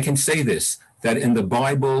 I can say this, that in the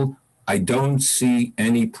Bible, I don't see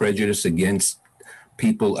any prejudice against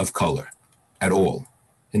people of color at all.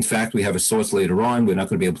 In fact, we have a source later on. We're not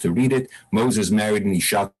going to be able to read it. Moses married an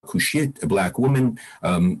Isha Cushit, a black woman.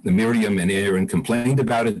 Miriam and Aaron complained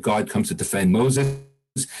about it. God comes to defend Moses.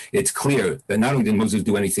 it's clear that not only did Moses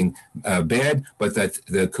do anything bad, but that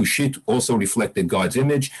the Cushite also reflected God's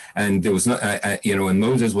image, and there was not, and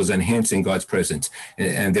Moses was enhancing God's presence.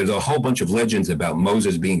 And there's a whole bunch of legends about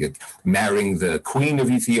Moses marrying the queen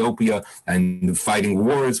of Ethiopia and fighting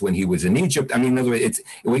wars when he was in Egypt. I mean, in other words,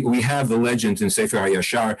 we have the legends in Sefer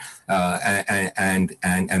HaYashar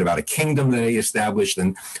and about a kingdom that they established,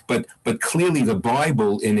 but clearly the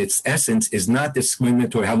Bible in its essence is not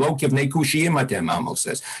discriminatory. Hello, kivnei kushiyim atem, Amos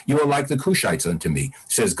says. You are like the Cushites unto me,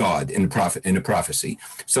 says God in the prophecy.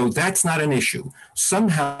 So that's not an issue.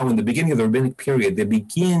 Somehow in the beginning of the rabbinic period, there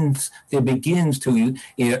begins to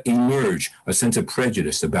emerge a sense of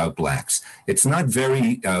prejudice about blacks. It's not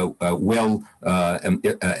very well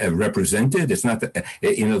represented. It's not,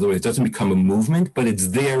 in other words, it doesn't become a movement, but it's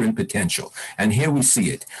there in potential. And here we see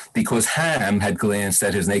it, because Ham had glanced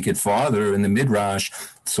at his naked father in the Midrash,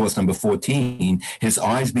 source number 14, his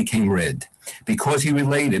eyes became red. Because he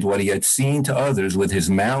related what he had seen to others with his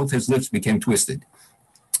mouth, his lips became twisted.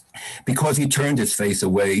 Because he turned his face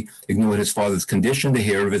away, ignored his father's condition, the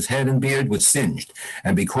hair of his head and beard was singed.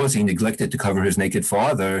 And because he neglected to cover his naked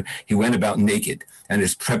father, he went about naked, and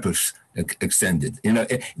his prepuce extended.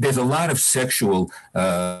 There's a lot of sexual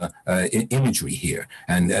imagery here,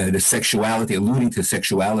 and the sexuality, alluding to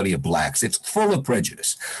sexuality of blacks. It's full of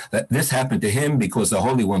prejudice. This happened to him because the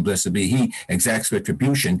Holy One, blessed be He, exacts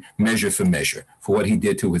retribution measure for measure for what he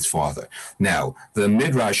did to his father. Now, the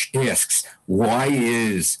Midrash asks, why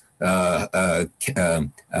is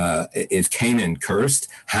Canaan cursed?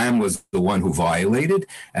 Ham was the one who violated,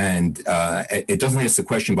 and it doesn't ask the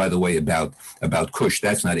question, by the way, about Cush.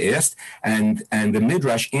 That's not asked, and the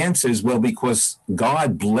Midrash answers, well, because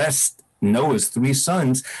God blessed Noah's 3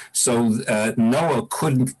 sons, so Noah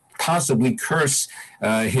couldn't possibly curse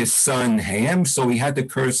his son Ham, so he had to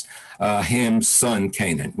curse Ham's son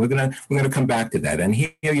Canaan. We're gonna come back to that, and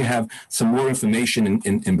here you have some more information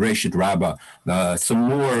in Bereshit Rabbah, some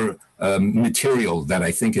more material that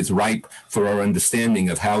I think is ripe for our understanding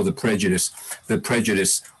of how the prejudice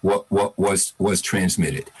was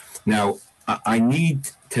transmitted. Now, I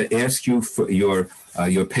need to ask you for your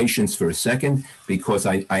patience for a second, because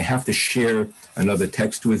I have to share another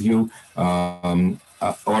text with you.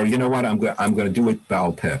 Or you know what? I'm going to do it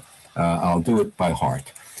Baal Peh. I'll do it by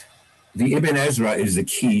heart. The Ibn Ezra is the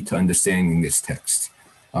key to understanding this text.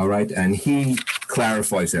 All right, and he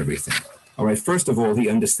clarifies everything. All right, first of all, he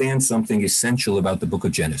understands something essential about the book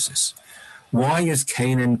of Genesis. Why is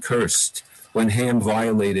Canaan cursed when Ham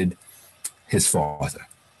violated his father?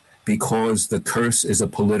 Because the curse is a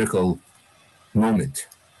political moment.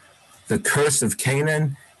 The curse of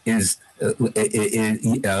Canaan is what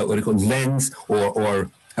they call lens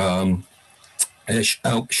or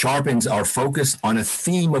sharpens our focus on a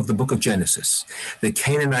theme of the book of Genesis. The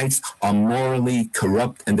Canaanites are morally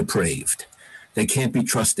corrupt and depraved. They can't be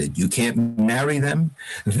trusted. You can't marry them.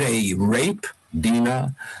 They rape,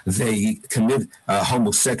 Dinah. They commit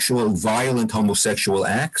violent homosexual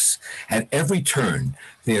acts. At every turn,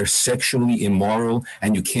 they're sexually immoral,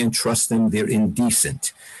 and you can't trust them. They're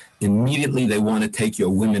indecent. Immediately, they want to take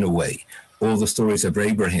your women away. All the stories of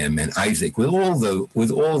Abraham and Isaac, with all the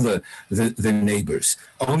neighbors.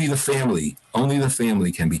 Only the family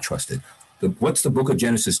can be trusted. What's the book of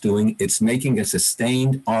Genesis doing? It's making a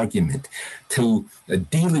sustained argument to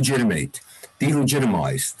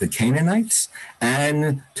delegitimize the Canaanites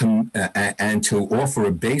and to offer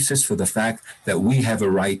a basis for the fact that we have a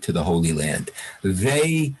right to the Holy Land.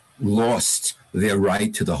 They lost their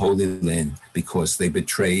right to the Holy Land because they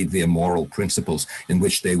betrayed their moral principles in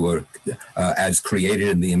which they were as created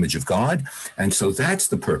in the image of God. And so that's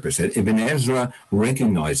the purpose. Ibn Ezra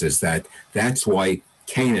recognizes that. That's why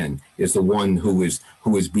Canaan is the one who is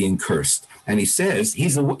being cursed. And he says,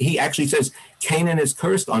 he actually says, Canaan is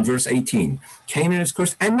cursed on verse 18. Canaan is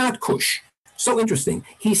cursed and not Cush. So interesting.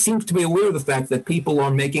 He seems to be aware of the fact that people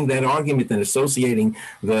are making that argument and associating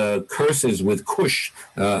the curses with Cush,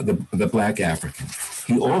 the black African.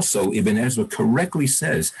 He also, Ibn Ezra correctly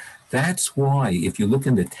says, that's why, if you look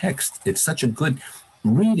in the text, it's such a good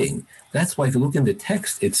reading. That's why if you look in the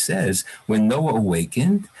text, it says, when Noah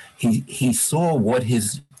awakened, he saw what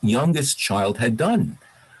his youngest child had done.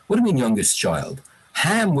 What do you mean youngest child?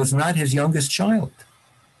 Ham was not his youngest child.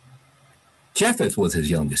 Japheth was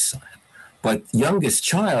his youngest son. But youngest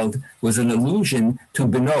child was an allusion to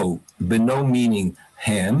Beno. Beno meaning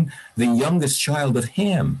Ham, the youngest child of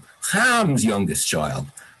Ham. Ham's youngest child,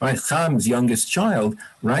 right? Ham's youngest child,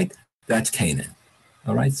 right? That's Canaan.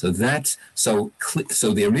 All right, so there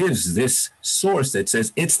is this source that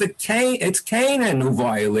says it's Canaan who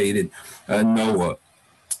violated Noah.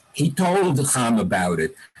 He told Ham about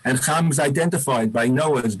it, And Ham is identified by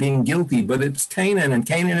Noah as being guilty, but it's Canaan, and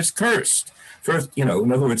Canaan is cursed. First, in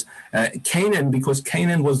other words, Canaan, because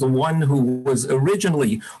Canaan was the one who was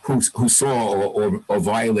originally who saw or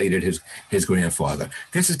violated his grandfather.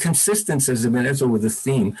 This is consistent, says Ibn Ezra, with the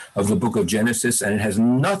theme of the book of Genesis, and it has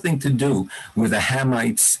nothing to do with the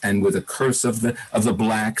Hamites and with the curse of the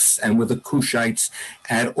blacks and with the Cushites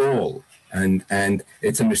at all. And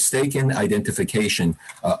it's a mistaken identification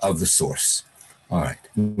of the source. All right,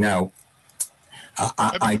 now.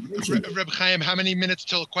 Reb Chaim, how many minutes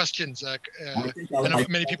till questions? I know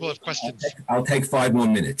many people have questions. I'll take 5 more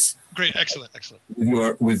minutes. Great, excellent.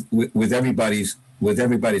 With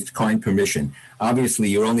everybody's kind permission. Obviously,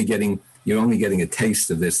 you're only getting a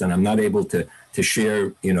taste of this, and I'm not able to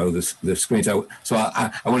share the screens. So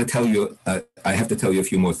I want to tell you. I have to tell you a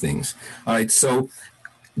few more things. All right. So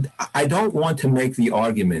I don't want to make the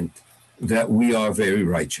argument that we are very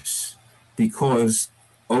righteous, because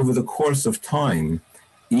over the course of time,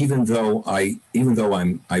 even though I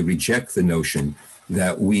reject the notion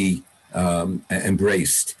that we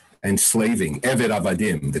embraced enslaving Eved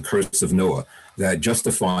Avadim, the curse of Noah, that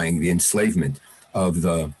justifying the enslavement of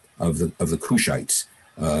the Cushites.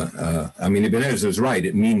 Ibn Ezra is right.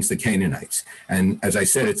 It means the Canaanites, and as I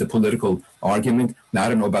said, it's a political argument. Now, I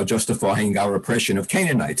don't know about justifying our oppression of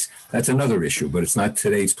Canaanites. That's another issue, but it's not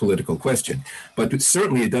today's political question. But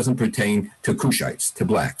certainly, it doesn't pertain to Cushites, to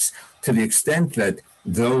blacks, to the extent that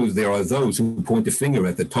there are those who point the finger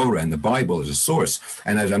at the Torah and the Bible as a source.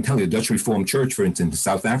 And as I'm telling you, the Dutch Reformed Church, for instance, in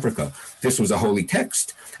South Africa, this was a holy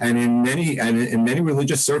text. And in many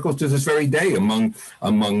religious circles to this very day, among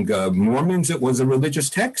Mormons, it was a religious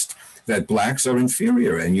text that blacks are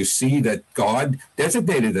inferior. And you see that God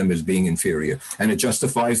designated them as being inferior, and it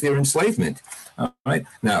justifies their enslavement. All right.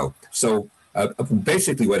 Now, so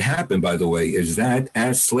basically what happened, by the way, is that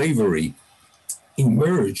as slavery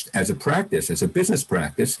emerged as a practice, as a business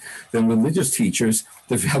practice, then religious teachers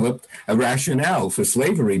developed a rationale for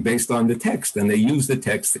slavery based on the text, and they used the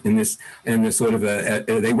text in this sort of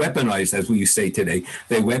they weaponized, as we say today,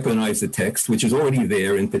 they weaponized the text, which is already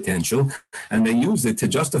there in potential, and they used it to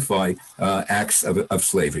justify acts of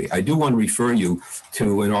slavery. I do want to refer you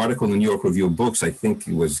to an article in the New York Review of Books, I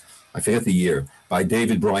forget the year, by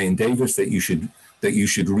David Bryan Davis that you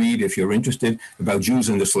should read if you're interested, about Jews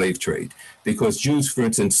in the slave trade. Because Jews, for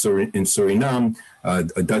instance, in Suriname,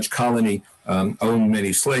 a Dutch colony, owned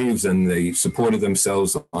many slaves, and they supported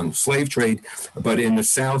themselves on slave trade. But in the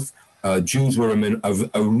South, Jews were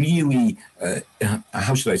a really,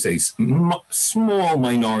 how should I say, small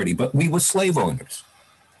minority, but we were slave owners.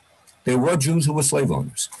 There were Jews who were slave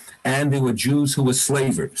owners, and there were Jews who were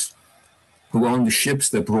slavers, who owned the ships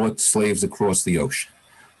that brought slaves across the ocean.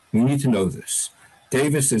 We need to know this.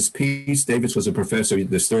 Davis's piece. Davis was a professor,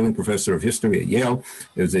 the Sterling Professor of History at Yale.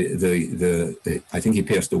 I think he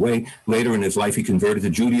passed away. Later in his life, he converted to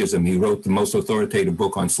Judaism. He wrote the most authoritative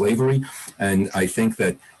book on slavery, and I think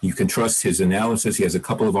that you can trust his analysis. He has a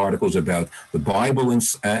couple of articles about the Bible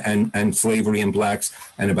and slavery and blacks,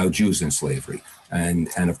 and about Jews and slavery. And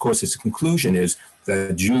of course, his conclusion is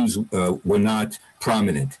that Jews were not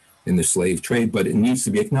prominent in the slave trade, but it needs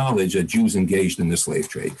to be acknowledged that Jews engaged in the slave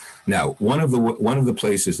trade. Now, one of the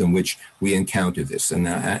places in which we encounter this,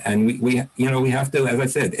 and we have to, as I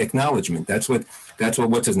said, acknowledgement. That's what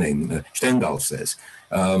what's his name, Stendhal says.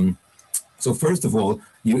 So first of all,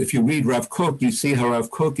 if you read Rav Kook, you see how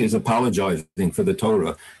Rav Kook is apologizing for the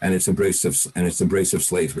Torah and its embrace of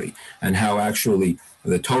slavery, and how actually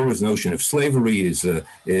the Torah's notion of slavery is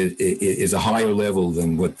a higher level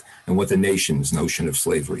than what the nation's notion of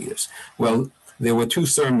slavery is. Well, there were two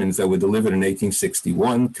sermons that were delivered in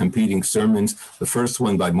 1861, competing sermons. The first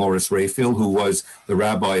one by Morris Raphael, who was the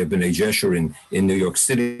rabbi of B'nai Jeshurun in New York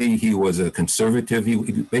City. He was a conservative. He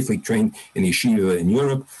basically trained in yeshiva in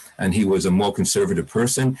Europe, and he was a more conservative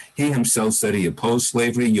person. He himself said he opposed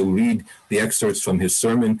slavery. You'll read the excerpts from his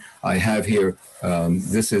sermon. I have here,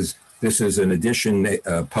 this is an edition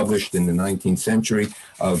published in the 19th century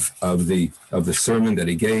of the sermon that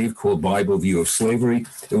he gave, called Bible View of Slavery.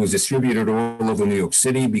 It was distributed all over New York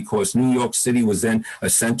City because New York City was then a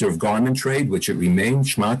center of garment trade, which it remained,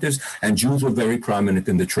 shmatas, and Jews were very prominent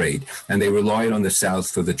in the trade, and they relied on the South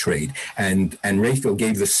for the trade. And Raphael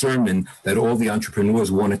gave the sermon that all the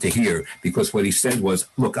entrepreneurs wanted to hear, because what he said was,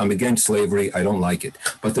 look, I'm against slavery, I don't like it.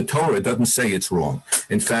 But the Torah doesn't say it's wrong.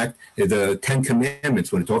 In fact, the Ten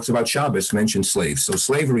Commandments, when it talks about Shabbos, mentions slaves. So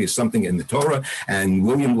slavery is something in the Torah. And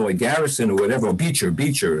William Lloyd Garrison or whatever, or Beecher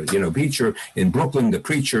in Brooklyn, the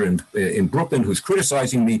preacher in Brooklyn who's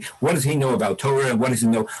criticizing me. What does he know about Torah? And what does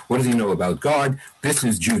he know about God? This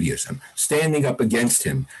is Judaism, standing up against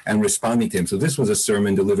him and responding to him. So this was a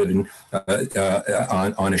sermon delivered on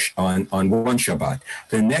one Shabbat.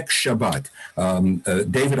 The next Shabbat,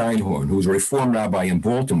 David Einhorn, who's a Reform rabbi in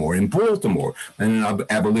Baltimore, and an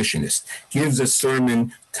abolitionist, gives a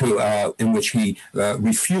sermon in which he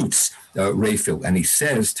refutes Raphael, and he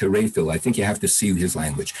says to Raphael, I think you have to see his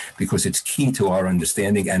language because it's key to our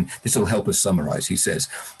understanding, and this will help us summarize. He says,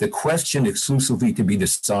 the question exclusively to be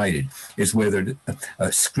decided is whether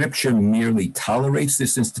Scripture merely tolerates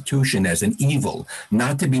this institution as an evil,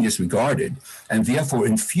 not to be disregarded, and therefore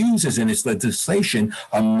infuses in its legislation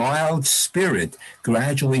a mild spirit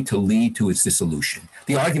gradually to lead to its dissolution.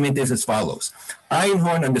 The argument is as follows.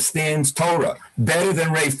 Einhorn understands Torah better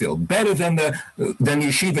than Raphael, better than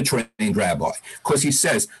yeshiva-trained rabbi, because he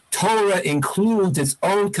says Torah includes its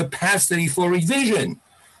own capacity for revision.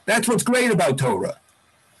 That's what's great about Torah.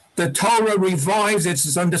 The Torah revives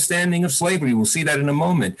its understanding of slavery. We'll see that in a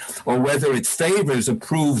moment. Or whether it favors,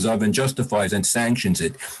 approves of, and justifies and sanctions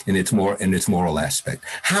it in its moral aspect.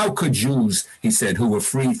 How could Jews, he said, who were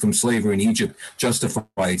freed from slavery in Egypt,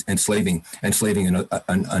 justify enslaving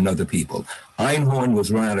another people? Einhorn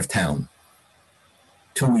was run out of town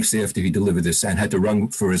 2 weeks after he delivered this and had to run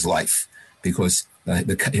for his life because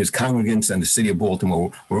his congregants and the city of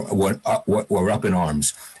Baltimore were up in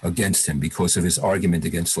arms against him because of his argument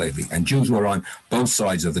against slavery. And Jews were on both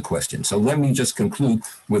sides of the question. So let me just conclude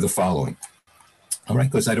with the following. All right,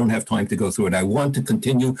 because I don't have time to go through it. I want to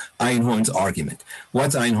continue Einhorn's argument.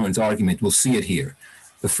 What's Einhorn's argument? We'll see it here.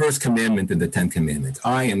 The first commandment in the Ten Commandments.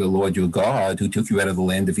 I am the Lord your God who took you out of the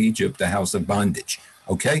land of Egypt, the house of bondage.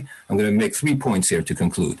 Okay, I'm going to make 3 points here to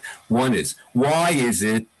conclude. One is, why is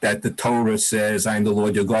it that the Torah says, I am the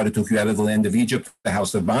Lord your God who took you out of the land of Egypt, the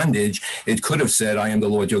house of bondage? It could have said, I am the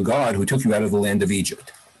Lord your God who took you out of the land of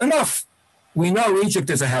Egypt. Enough. We know Egypt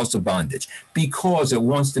is a house of bondage because it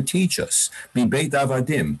wants to teach us, Beit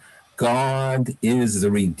Avadim, God is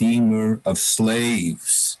the redeemer of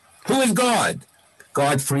slaves. Who is God?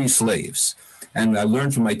 God frees slaves. And I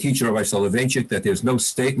learned from my teacher, Rabbi Soloveitchik, that there's no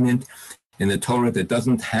statement in the Torah that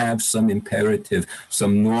doesn't have some imperative,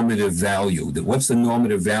 some normative value. What's the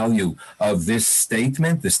normative value of this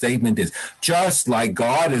statement? The statement is, just like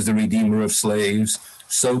God is the redeemer of slaves,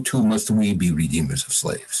 so too must we be redeemers of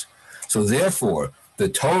slaves. So therefore, the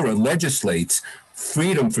Torah legislates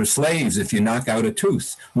freedom for slaves if you knock out a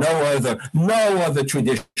tooth. No other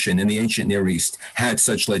tradition in the ancient Near East had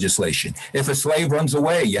such legislation. If a slave runs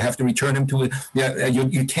away, you have to return him to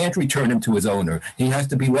you can't return him to his owner. He has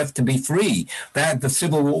to be left to be free. That the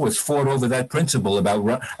Civil War was fought over that principle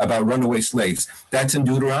about runaway slaves. That's in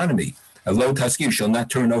Deuteronomy. A Lo Taskir shall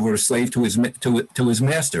not turn over a slave to his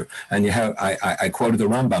master. And I quoted the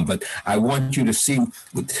Rambam, but I want you to see,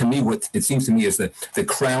 to me, what it seems to me is the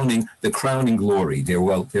crowning glory. There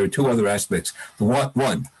are two other aspects.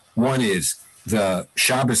 One is the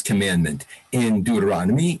Shabbos commandment in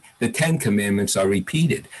Deuteronomy. The Ten Commandments are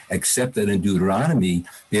repeated, except that in Deuteronomy,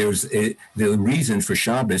 the reason for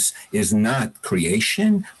Shabbos is not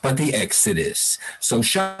creation, but the Exodus. So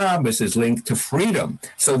Shabbos is linked to freedom.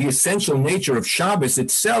 So the essential nature of Shabbos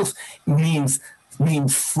itself means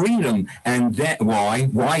freedom. And that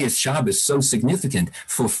why is Shabbos so significant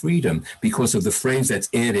for freedom? Because of the phrase that's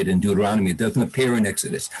added in Deuteronomy. It doesn't appear in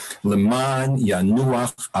Exodus. Leman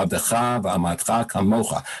yanuach avdecha v'amatcha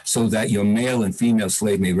kamocha, so that your male and female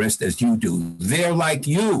slave may rest as you do. They're like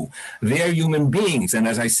you. They're human beings. And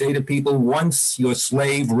as I say to people, once your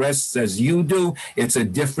slave rests as you do, it's a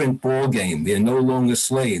different ball game. They're no longer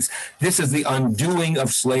slaves. This is the undoing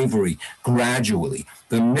of slavery gradually.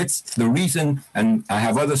 The reason, and I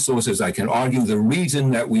have other sources I can argue, the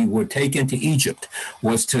reason that we were taken to Egypt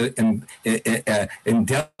was to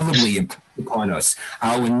indelibly impress upon us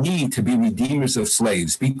our need to be redeemers of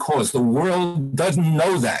slaves, because the world doesn't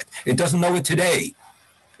know that. It doesn't know it today.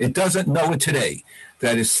 It doesn't know it today.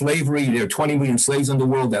 That is slavery. There are 20 million slaves in the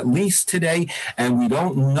world, at least today, and we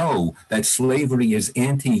don't know that slavery is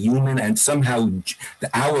anti-human, and somehow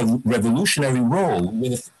our revolutionary role,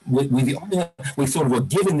 we sort of were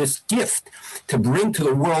given this gift to bring to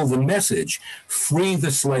the world the message, free the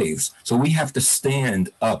slaves. So we have to stand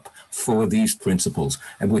up for these principles,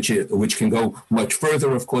 and which can go much further,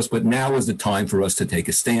 of course, but now is the time for us to take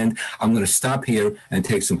a stand. I'm going to stop here and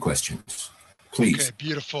take some questions. Please. Okay,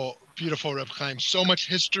 beautiful, Reb Chaim. So much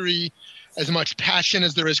history, as much passion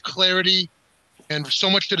as there is clarity. and so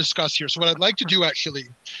much to discuss here. So what I'd like to do actually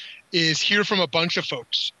is hear from a bunch of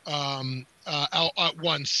folks at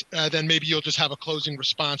once. Then maybe you'll just have a closing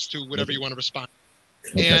response to whatever you want to respond.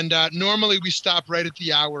 Okay. And normally we stop right at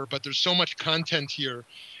the hour, but there's so much content here,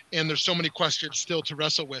 and there's so many questions still to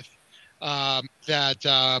wrestle with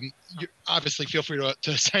that you obviously feel free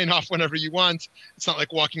to sign off whenever you want. It's not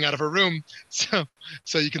like walking out of a room, so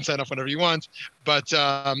you can sign off whenever you want. But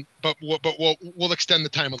we'll extend the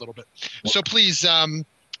time a little bit. So please,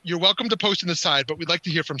 you're welcome to post in the side, but we'd like to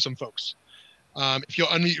hear from some folks. If you'll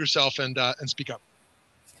unmute yourself and speak up.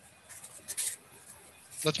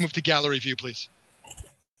 Let's move to gallery view, please.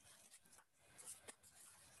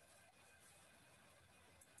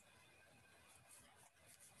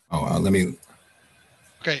 Oh, let me.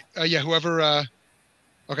 Okay. Yeah. Whoever.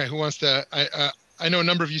 Okay. Who wants to? I know a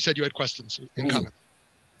number of you said you had questions in comment.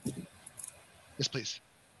 Yes, please.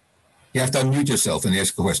 You have to unmute yourself and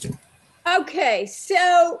ask a question. Okay.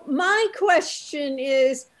 So my question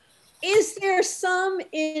is there some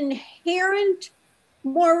inherent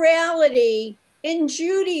morality in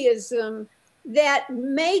Judaism that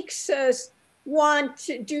makes us want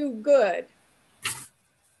to do good?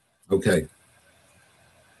 Okay.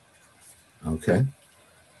 Okay.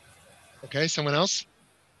 Okay, someone else?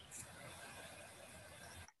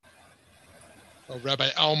 Oh, Rabbi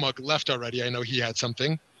Almug left already. I know he had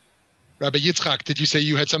something. Rabbi Yitzchak, did you say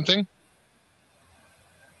you had something?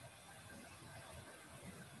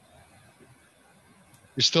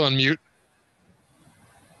 You're still on mute.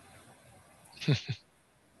 There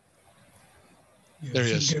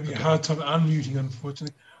he is. Gave me a hard time unmuting,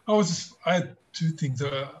 unfortunately. I had two things.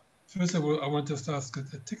 First of all, I wanted to ask a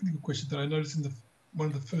technical question that I noticed in one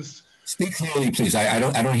of the first. Speak clearly, please. I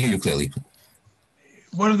don't hear you clearly.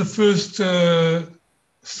 One of the first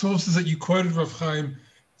sources that you quoted, Rav Chaim,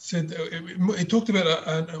 said it talked about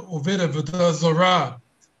an Oved Avodah Zorah,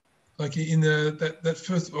 like in that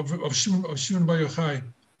first of Shimon Bar Yochai,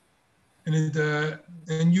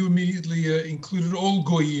 and you immediately included all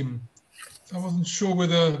goyim. So I wasn't sure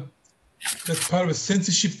whether that's part of a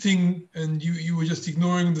censorship thing, and you were just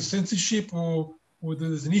ignoring the censorship, or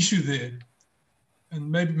there's an issue there.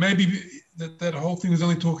 And maybe that whole thing was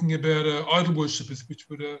only talking about idol worshippers, which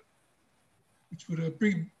would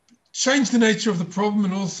change the nature of the problem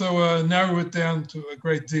and also narrow it down to a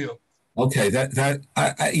great deal. Okay,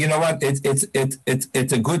 you know what?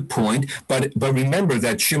 It's a good point, but remember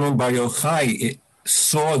that Shimon Bar Yochai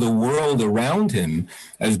saw the world around him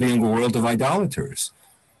as being a world of idolaters.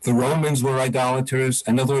 The Romans were idolaters.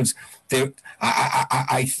 In other words,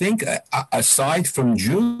 I think aside from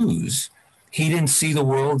Jews, he didn't see the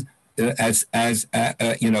world as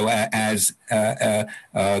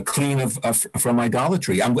clean from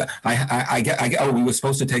idolatry. We were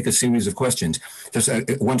supposed to take a series of questions. Just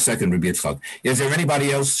 1 second, Rabbi Yitzchak. Is there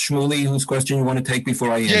anybody else, Shmuley, whose question you want to take before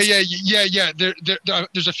I answer? Yeah.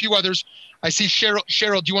 There's a few others. I see Cheryl.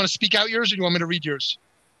 Cheryl, do you want to speak out yours, or do you want me to read yours?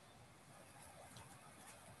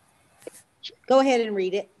 Go ahead and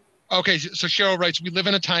read it. Okay, so Cheryl writes, we live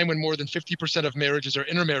in a time when more than 50% of marriages are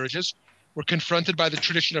intermarriages. We're confronted by the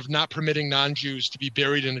tradition of not permitting non-Jews to be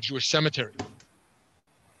buried in a Jewish cemetery.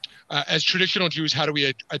 As traditional Jews, how do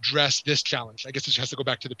we address this challenge? I guess this has to go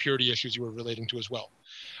back to the purity issues you were relating to as well.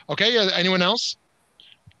 Okay, anyone else?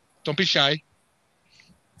 Don't be shy.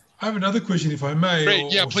 I have another question, if I may.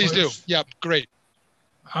 Great, yeah, please do. Yeah, great.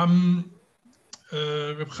 Reb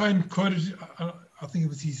Chaim quoted, I think it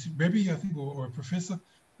was his Rebbe, or a professor,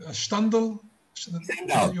 Stendal.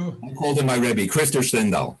 Stendal. I called him my Rebbe, Christer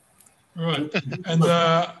Stendal. Right, and he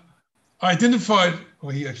identified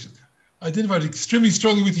extremely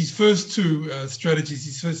strongly with his first two strategies.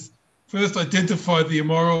 He first identified the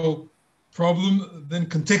immoral problem, then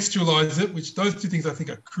contextualize it, which those two things I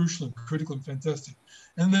think are crucial and critical and fantastic.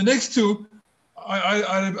 And the next two, I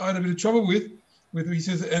had a bit of trouble with he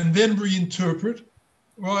says, and then reinterpret.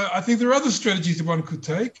 Well, I think there are other strategies that one could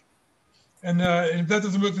take, and if that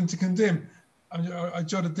doesn't work, then to condemn. I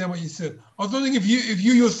jotted down what you said. I was wondering if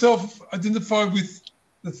you yourself identify with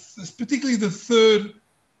particularly the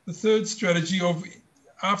third strategy of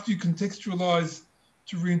after you contextualize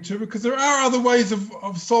to reinterpret, because there are other ways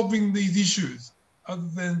of solving these issues other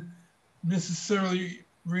than necessarily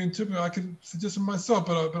reinterpret. I can suggest it myself,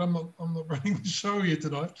 but I'm not running the show here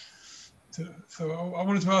tonight. So I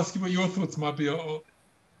wanted to ask you what your thoughts might be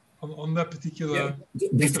on that particular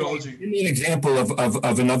methodology. Give me an example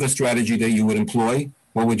of another strategy that you would employ.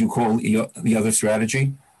 What would you call the other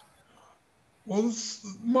strategy? Well,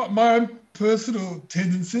 my own personal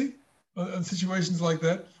tendency in situations like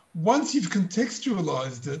that, once you've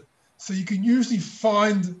contextualized it, so you can usually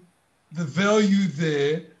find the value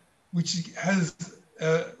there which has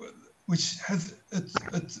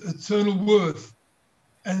eternal worth.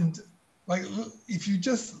 And like, if you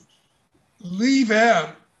just leave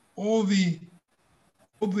out all the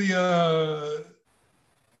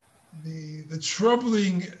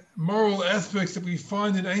troubling moral aspects that we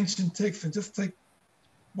find in ancient texts, and just take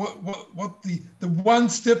what the one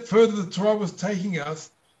step further the Torah was taking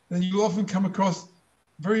us, then you'll often come across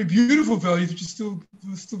very beautiful values which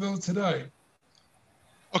are still valid today.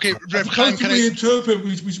 Okay, Rev Chaim, can I reinterpret,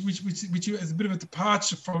 which as a bit of a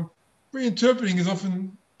departure from reinterpreting, is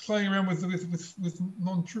often playing around with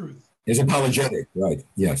non-truth. Is apologetic, right?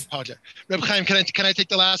 Yes. Apologetic. Rev Chaim, can I take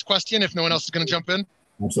the last question if no one else is going to jump in?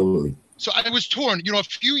 Absolutely. So I was torn. A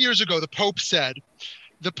few years ago, the Pope said,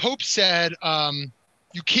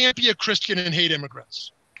 you can't be a Christian and hate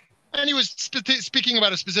immigrants. And he was speaking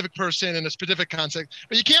about a specific person and a specific concept,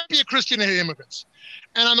 but you can't be a Christian and hate immigrants.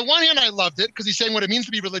 And on the one hand, I loved it because he's saying what it means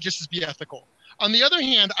to be religious is be ethical. On the other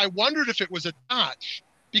hand, I wondered if it was a dodge,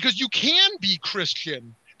 because you can be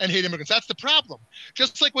Christian and hate immigrants. That's the problem.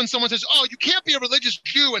 Just like when someone says, oh, you can't be a religious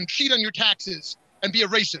Jew and cheat on your taxes and be a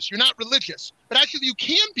racist. You're not religious. But actually, you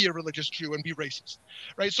can be a religious Jew and be racist,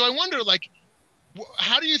 right? So I wonder,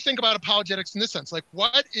 how do you think about apologetics in this sense? Like,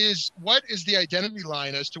 what is the identity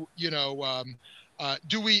line as to,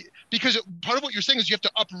 because part of what you're saying is you have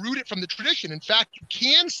to uproot it from the tradition. In fact, you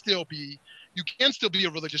can still be a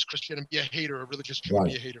religious Christian and be a hater, a religious Jew and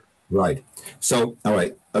be a hater. Right. So, all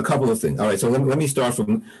right, a couple of things. All right, so let me start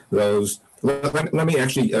from those. Let me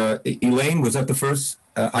actually, Elaine, was that the first?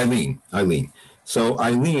 Eileen. So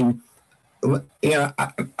Eileen,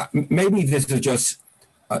 maybe this is just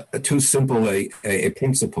too simple a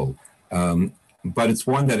principle, but it's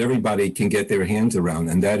one that everybody can get their hands around,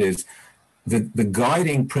 and that is the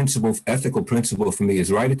guiding principle, ethical principle for me is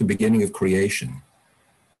right at the beginning of creation,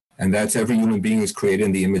 and that's every human being is created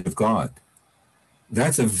in the image of God.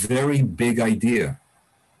 That's a very big idea,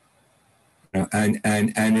 and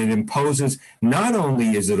it imposes, not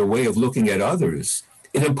only is it a way of looking at others,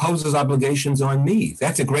 it imposes obligations on me.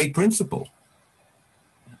 That's a great principle.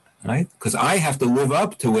 Right? Because I have to live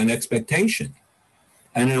up to an expectation.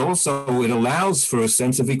 And it allows for a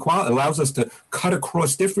sense of equality, it allows us to cut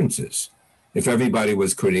across differences. If everybody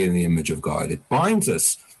was created in the image of God, it binds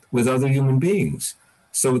us with other human beings.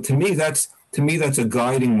 So to me, that's a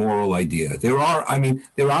guiding moral idea. There are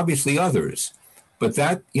obviously others, but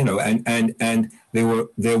that, and there were,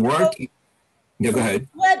 yeah, go ahead.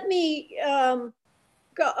 Let me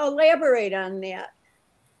elaborate on that.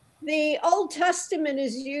 The Old Testament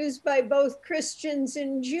is used by both Christians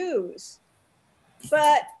and Jews.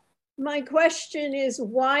 But my question is,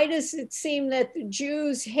 why does it seem that the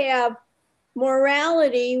Jews have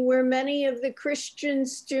morality where many of the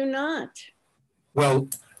Christians do not? Well,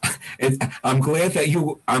 I'm glad that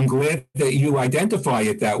you identify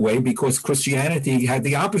it that way, because Christianity had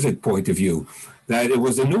the opposite point of view, that it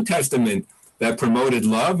was the New Testament that promoted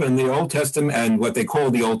love, and the Old Testament, and what they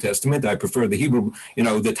call the Old Testament, I prefer the Hebrew, the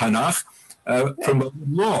Tanakh,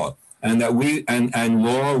 promoted law, and that and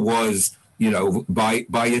law was, by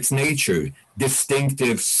its nature,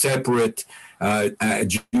 distinctive, separate.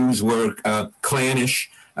 Jews were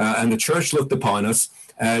clannish, and the church looked upon us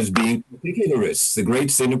as being particularists, the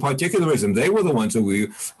great sin of particularism. They were the ones who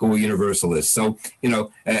were universalists. So,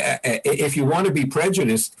 if you want to be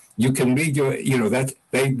prejudiced, you can read that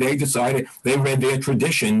they decided, they read their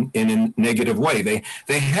tradition in a negative way.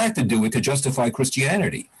 They had to do it to justify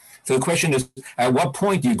Christianity. So the question is, at what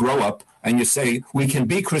point do you grow up and you say, we can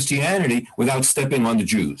be Christianity without stepping on the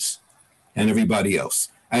Jews and everybody else?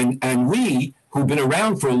 And we, who've been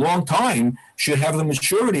around for a long time, should have the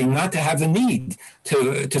maturity not to have the need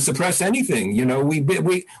to suppress anything.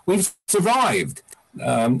 We've survived,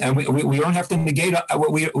 and we don't have to negate.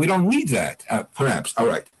 We don't need that, perhaps. All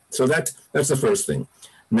right. So that's the first thing.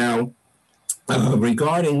 Now,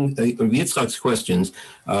 regarding Yitzchak's questions,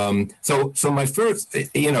 so my first,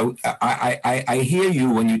 I hear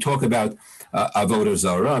you when you talk about avodah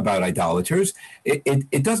zarah, about idolaters.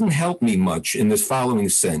 It doesn't help me much in this following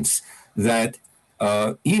sense, that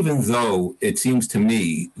even though it seems to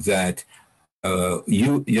me that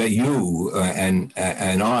you and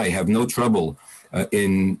I have no trouble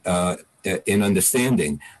in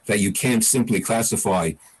understanding that you can't simply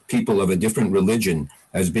classify people of a different religion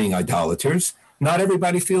as being idolaters, not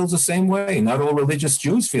everybody feels the same way. Not all religious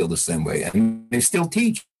Jews feel the same way, and they still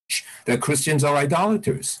teach that Christians are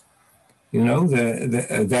idolaters.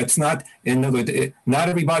 That's not, not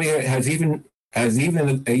everybody has even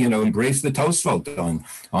embraced the Tosfot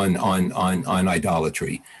on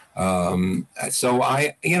idolatry. So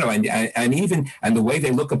I, and the way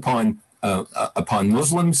they look upon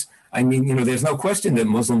Muslims, I mean, there's no question that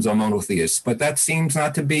Muslims are monotheists, but that seems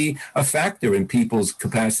not to be a factor in people's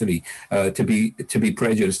capacity to be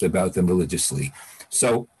prejudiced about them religiously.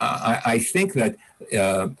 So I think that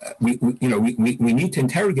we need to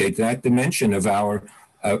interrogate that dimension of our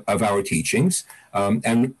teachings,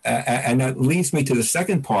 and that leads me to the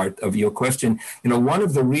second part of your question. One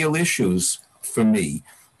of the real issues for me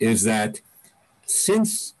is that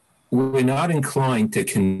since we're not inclined to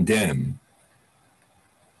condemn,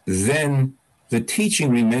 then the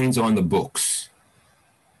teaching remains on the books.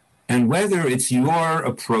 And whether it's your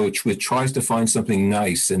approach which tries to find something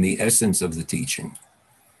nice in the essence of the teaching,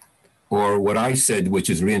 or what I said, which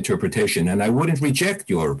is reinterpretation, and I wouldn't reject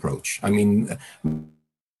your approach. I mean,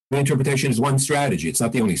 reinterpretation is one strategy. It's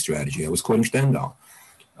not the only strategy. I was quoting Stendhal.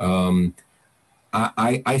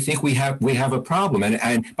 I think we have a problem.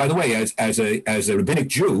 And by the way, as a rabbinic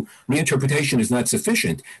Jew, reinterpretation is not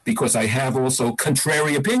sufficient because I have also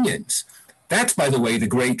contrary opinions. That's, by the way, the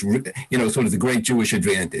great, sort of the great Jewish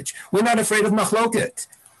advantage. We're not afraid of machloket.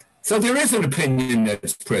 So there is an opinion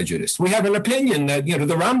that's prejudiced. We have an opinion that, the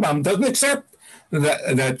Rambam doesn't accept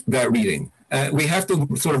that reading. We have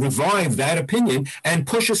to sort of revive that opinion and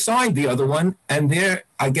push aside the other one. And there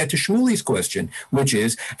I get to Shmuli's question, which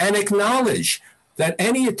is, and acknowledge that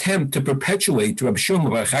any attempt to perpetuate Rabbi Shmuel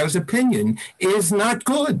Bar Yochai's opinion is not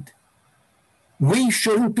good. We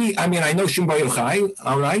shouldn't be, I mean, I know Shmuel Bar Yochai,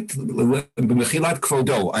 all right, Mechilat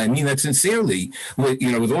Kvodo, I mean that sincerely,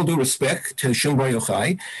 with all due respect to Shmuel Bar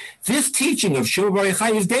Yochai. This teaching of Shmuel Bar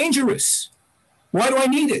Yochai is dangerous. Why do I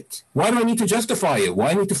need it? Why do I need to justify it?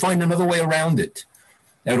 Why do I need to find another way around it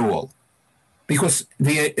at all? Because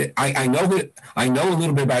I know a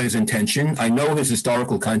little bit about his intention. I know his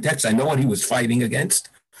historical context. I know what he was fighting against.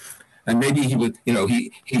 And maybe he would,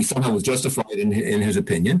 he somehow was justified in his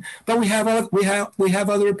opinion. But we have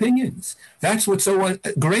other opinions. That's what's so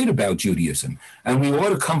great about Judaism, and we ought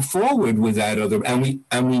to come forward with that other. And we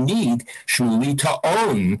need Shmuley to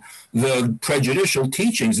own the prejudicial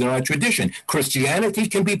teachings in our tradition. Christianity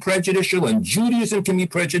can be prejudicial, and Judaism can be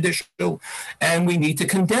prejudicial, and we need to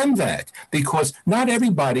condemn that because not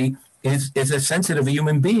everybody is as sensitive a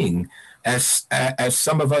human being as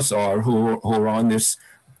some of us are who are on this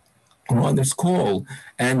call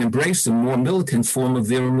and embrace a more militant form of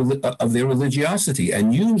their religiosity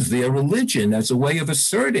and use their religion as a way of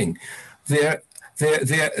asserting their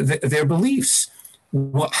beliefs.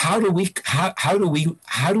 How do we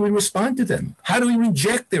respond to them? How do we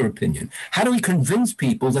reject their opinion? How do we convince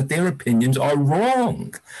people that their opinions are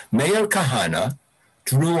wrong? Meir Kahana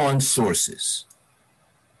drew on sources.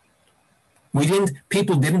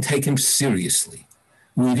 People didn't take him seriously.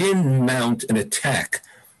 We didn't mount an attack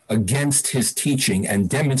against his teaching and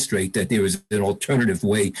demonstrate that there is an alternative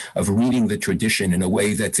way of reading the tradition in a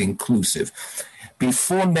way that's inclusive.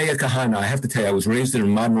 Before Meir Kahana, I have to tell you, I was raised in a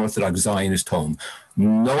modern Orthodox Zionist home.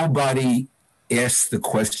 Nobody asked the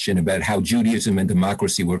question about how Judaism and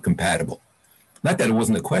democracy were compatible. Not that it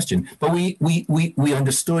wasn't a question, but we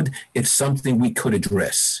understood it's something we could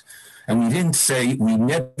address. And we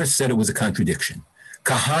never said it was a contradiction.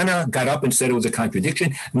 Kahana got up and said it was a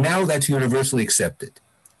contradiction. Now that's universally accepted,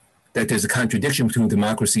 that there's a contradiction between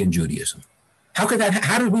democracy and Judaism. How could that?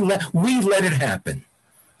 How did we let it happen?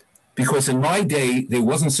 Because in my day, there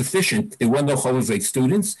wasn't sufficient. There weren't no Chovevei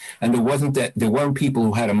students, and there weren't people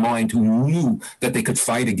who had a mind who knew that they could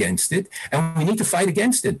fight against it. And we need to fight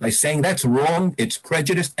against it by saying that's wrong, it's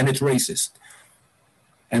prejudiced, and it's racist.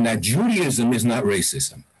 And that Judaism is not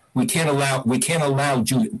racism. We can't allow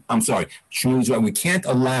Shmuel's right. We can't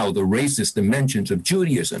allow the racist dimensions of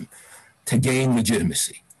Judaism to gain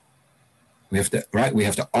legitimacy. We have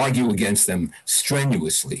to argue against them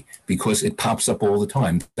strenuously because it pops up all the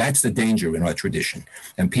time. That's the danger in our tradition.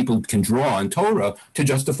 And people can draw on Torah to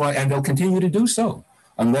justify, and they'll continue to do so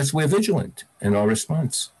unless we're vigilant in our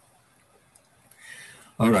response.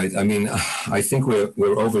 All right. I mean, I think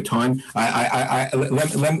we're over time.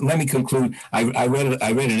 Let me conclude. I read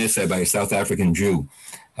an essay by a South African Jew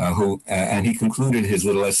and he concluded his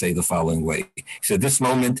little essay the following way. He said, "This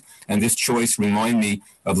moment and this choice remind me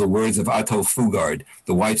of the words of Otto Fugard,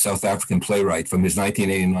 the white South African playwright, from his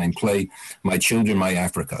 1989 play, My Children, My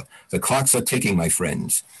Africa. The clocks are ticking, my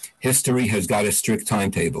friends. History has got a strict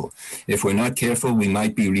timetable. If we're not careful, we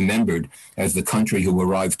might be remembered as the country who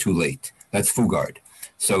arrived too late." That's Fugard.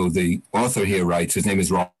 So the author here writes, his name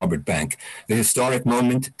is Robert Bank, "The historic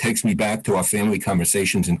moment takes me back to our family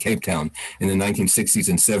conversations in Cape Town in the 1960s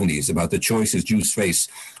and 70s about the choices Jews face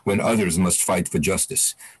when others must fight for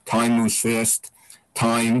justice. Time moves fast.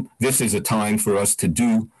 This is a time for us to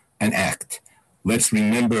do and act. Let's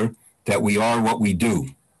remember that we are what we do,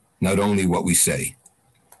 not only what we say."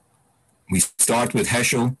 We start with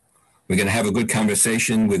Heschel. We're going to have a good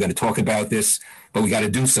conversation. We're going to talk about this, but we got to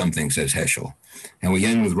do something, says Heschel. And we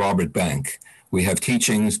end with Robert Bank. We have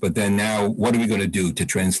teachings, but then now what are we going to do to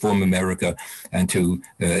transform America and to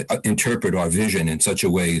interpret our vision in such a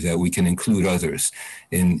way that we can include others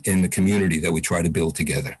in the community that we try to build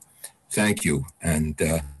together? Thank you, and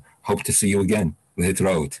hope to see you again.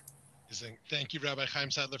 להתראות. Thank you, Rabbi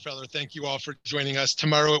Chaim Sadler-Feller. Thank you all for joining us.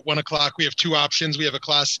 Tomorrow at 1 o'clock, we have two options. We have a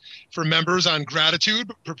class for members on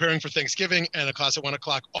gratitude, preparing for Thanksgiving, and a class at 1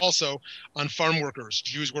 o'clock also on farm workers,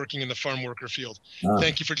 Jews working in the farm worker field.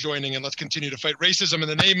 Thank you for joining, and let's continue to fight racism in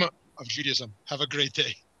the name of Judaism. Have a great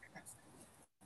day.